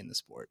anything in the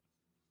sport.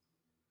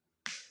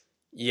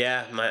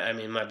 Yeah,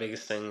 my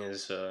biggest thing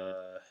is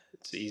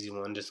it's an easy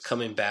one. Just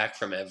coming back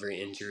from every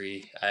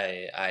injury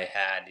I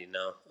had.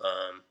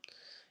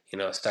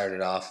 I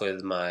started off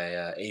with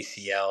my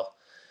ACL.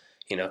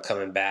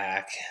 Coming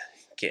back,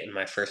 getting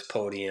my first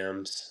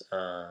podiums,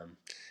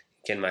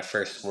 getting my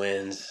first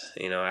wins.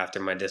 After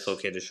my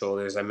dislocated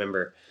shoulders, I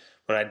remember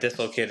when I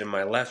dislocated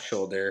my left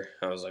shoulder,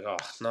 I was like, oh,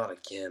 not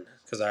again,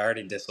 because I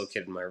already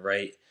dislocated my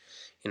right.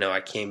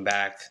 I came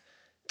back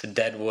to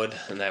Deadwood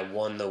and I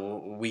won the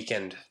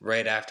weekend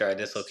right after I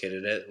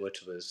dislocated it,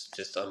 which was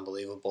just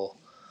unbelievable.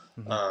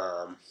 Mm-hmm.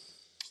 Um,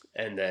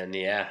 and then,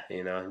 yeah,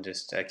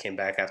 just I came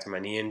back after my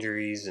knee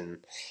injuries and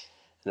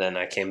then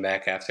I came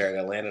back after I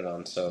got landed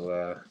on.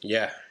 So,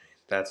 yeah,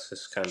 that's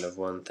just kind of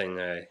one thing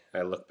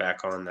I look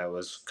back on that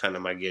was kind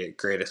of my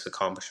greatest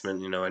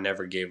accomplishment. I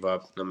never gave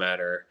up no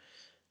matter,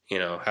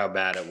 how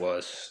bad it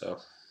was. So,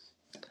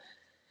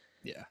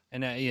 Yeah,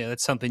 and yeah,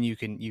 that's something you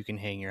can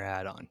hang your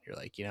hat on. You're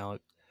like,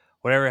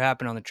 whatever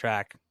happened on the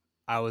track,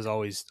 I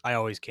always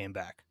came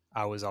back.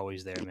 I was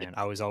always there, man.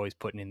 I was always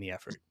putting in the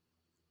effort.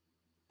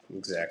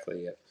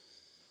 exactly, yeah.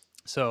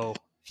 So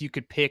if you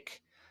could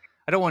pick,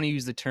 I don't want to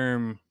use the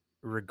term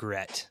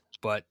regret,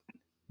 but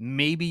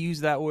maybe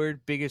use that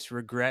word, biggest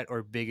regret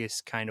or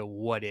biggest kind of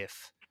what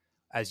if,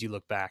 as you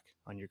look back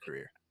on your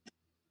career.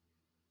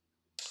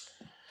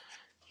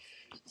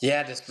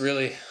 Yeah, just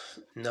really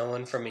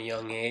knowing from a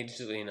young age,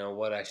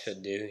 what I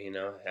should do.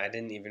 I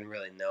didn't even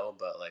really know,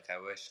 but like I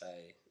wish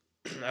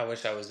I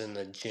wish I was in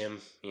the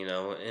gym,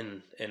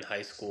 in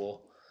high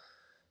school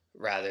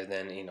rather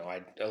than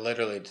I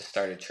literally just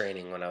started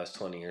training when I was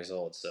 20 years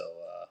old. So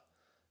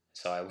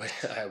I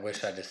wish I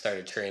wish I just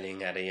started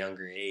training at a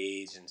younger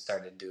age and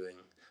started doing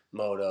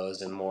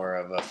motos and more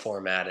of a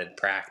formatted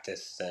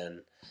practice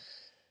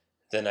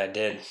than I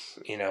did,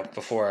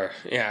 before.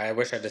 Yeah, I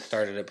wish I just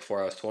started it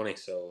before I was 20.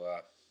 So,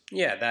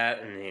 yeah,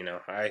 that and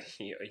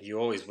you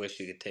always wish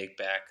you could take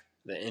back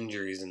the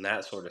injuries and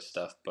that sort of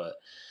stuff, but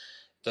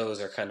those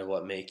are kind of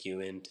what make you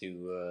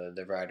into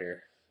the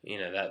rider.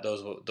 That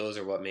those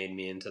are what made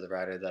me into the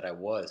rider that I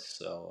was.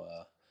 So,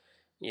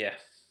 yeah.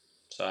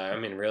 So I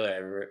mean, really,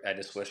 I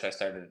just wish I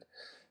started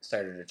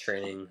a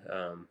training.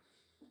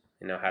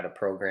 How to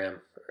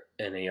program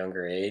in a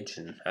younger age,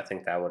 and I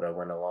think that would have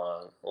went a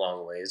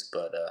long ways.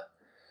 But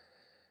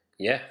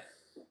yeah.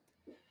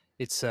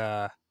 It's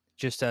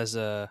just as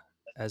a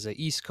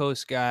East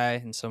Coast guy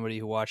and somebody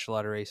who watched a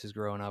lot of races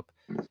growing up,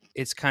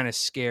 it's kind of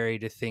scary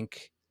to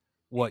think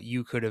what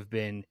you could have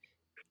been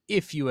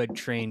if you had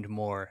trained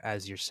more,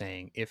 as you're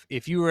saying.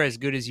 If you were as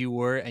good as you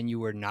were and you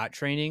were not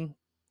training,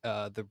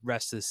 the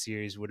rest of the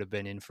series would have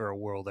been in for a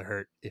world of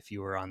hurt if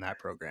you were on that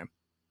program.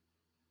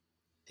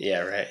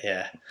 Yeah, right.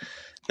 Yeah.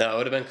 No, it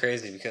would have been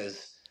crazy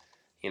because,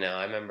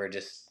 I remember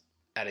just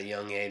at a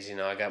young age,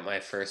 I got my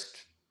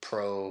first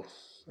pro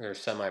or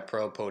semi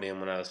pro podium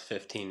when I was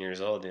 15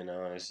 years old,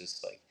 I was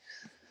just like,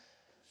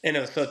 and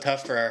it was so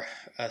tough for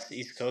us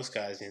East Coast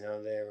guys, you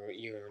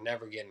were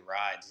never getting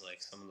rides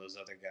like some of those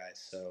other guys.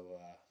 So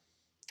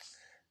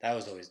that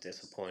was always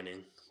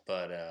disappointing.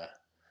 But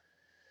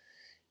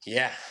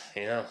yeah,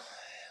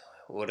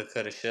 woulda,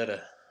 coulda,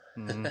 shoulda.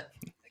 Mm-hmm.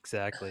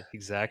 Exactly,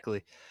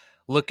 exactly.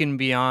 Looking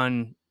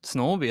beyond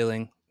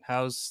snowmobiling,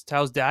 how's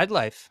dad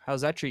life?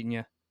 How's that treating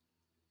you?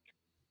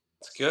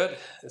 It's good.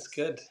 It's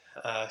good.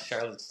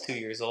 Charlotte's 2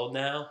 years old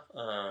now.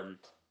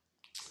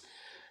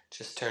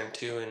 Just turned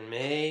 2 in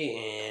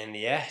May, and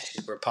yeah,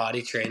 we're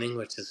potty training,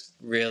 which is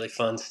really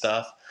fun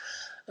stuff.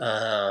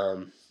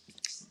 Um,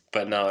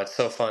 but no, it's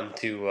so fun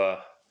to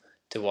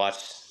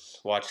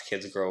watch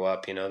kids grow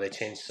up. They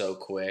change so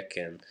quick,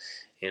 and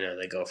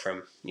they go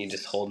from you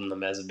just holding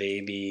them as a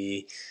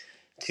baby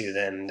to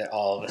then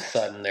all of a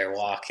sudden they're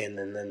walking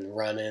and then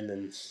running,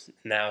 and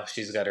now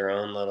she's got her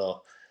own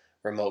little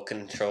remote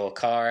control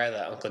car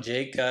that Uncle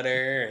Jake got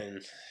her,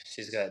 and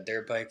she's got a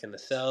dirt bike in the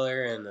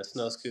cellar and a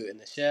snow scoot in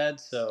the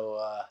shed.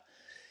 So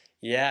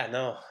yeah,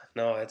 no,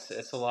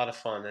 it's a lot of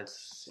fun.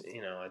 It's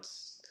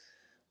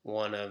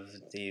one of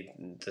the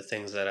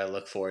things that I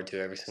look forward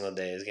to every single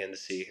day is getting to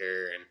see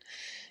her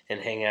and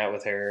hang out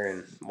with her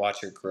and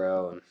watch her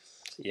grow. And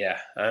yeah,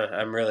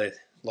 I'm really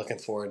looking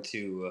forward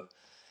to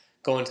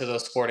going to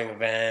those sporting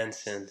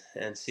events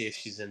and see if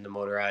she's into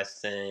motorized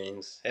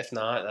things. If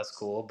not, that's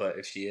cool. But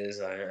if she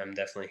is, I'm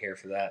definitely here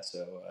for that.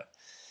 So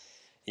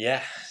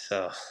yeah,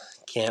 so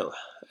can't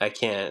I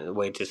can't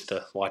wait just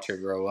to watch her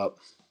grow up.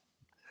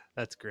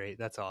 That's great.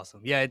 That's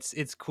awesome. Yeah,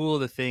 it's cool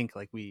to think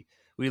like we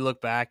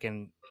look back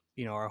and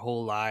our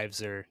whole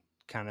lives are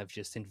kind of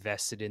just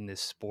invested in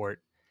this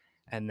sport,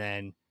 and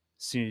then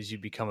as soon as you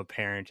become a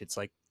parent, it's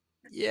like,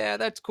 yeah,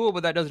 that's cool,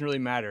 but that doesn't really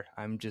matter.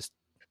 I'm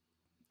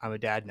a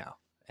dad now,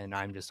 and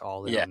I'm just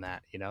all in Yeah, on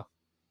that.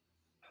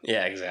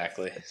 yeah,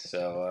 exactly.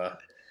 So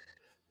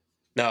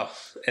No,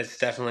 it's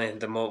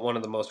definitely one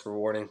of the most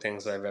rewarding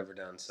things I've ever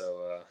done.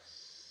 So,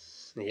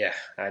 yeah,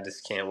 I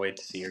just can't wait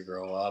to see her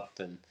grow up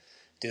and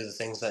do the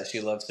things that she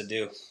loves to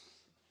do.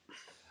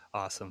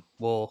 Awesome.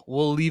 We'll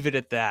leave it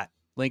at that.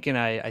 Lincoln,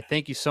 I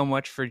thank you so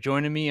much for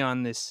joining me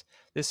on this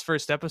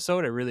first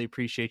episode. I really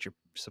appreciate your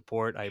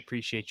support. I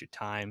appreciate your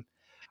time.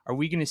 Are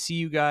we going to see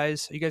you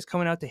guys? Are you guys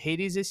coming out to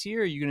Hades this year?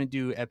 Or are you going to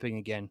do Epping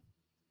again?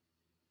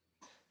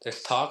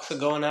 There's talks of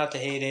going out to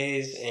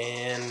Hades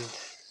and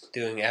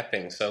doing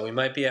Epping, so we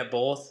might be at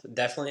both.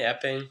 Definitely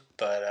Epping,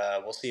 but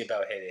we'll see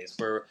about Hades.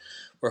 We're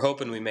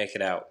hoping we make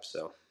it out.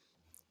 So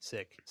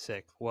Sick.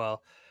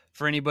 Well,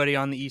 for anybody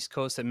on the East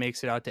Coast that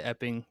makes it out to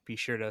Epping, be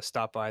sure to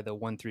stop by the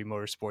 1-3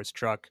 Motorsports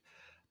truck.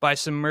 Buy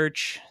some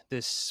merch.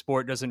 This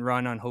sport doesn't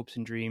run on hopes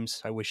and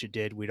dreams. I wish it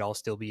did. We'd all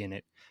still be in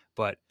it.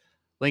 But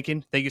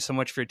Lincoln, thank you so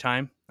much for your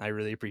time. I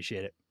really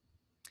appreciate it.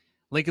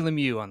 Lincoln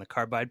Lemieux on the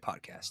Carbide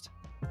Podcast.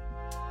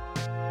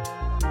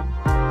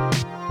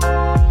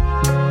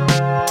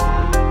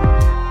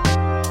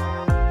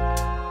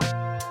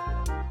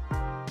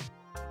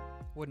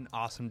 What an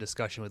awesome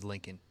discussion with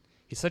Lincoln.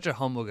 He's such a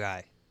humble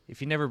guy. If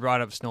you never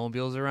brought up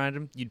snowmobiles around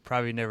him, you'd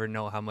probably never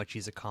know how much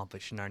he's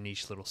accomplished in our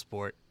niche little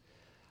sport.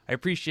 I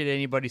appreciate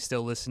anybody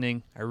still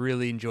listening. I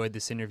really enjoyed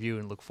this interview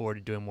and look forward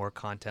to doing more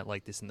content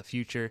like this in the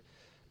future.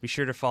 Be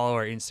sure to follow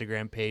our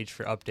Instagram page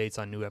for updates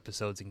on new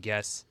episodes and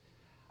guests.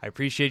 I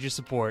appreciate your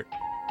support.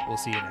 We'll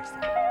see you next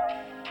time.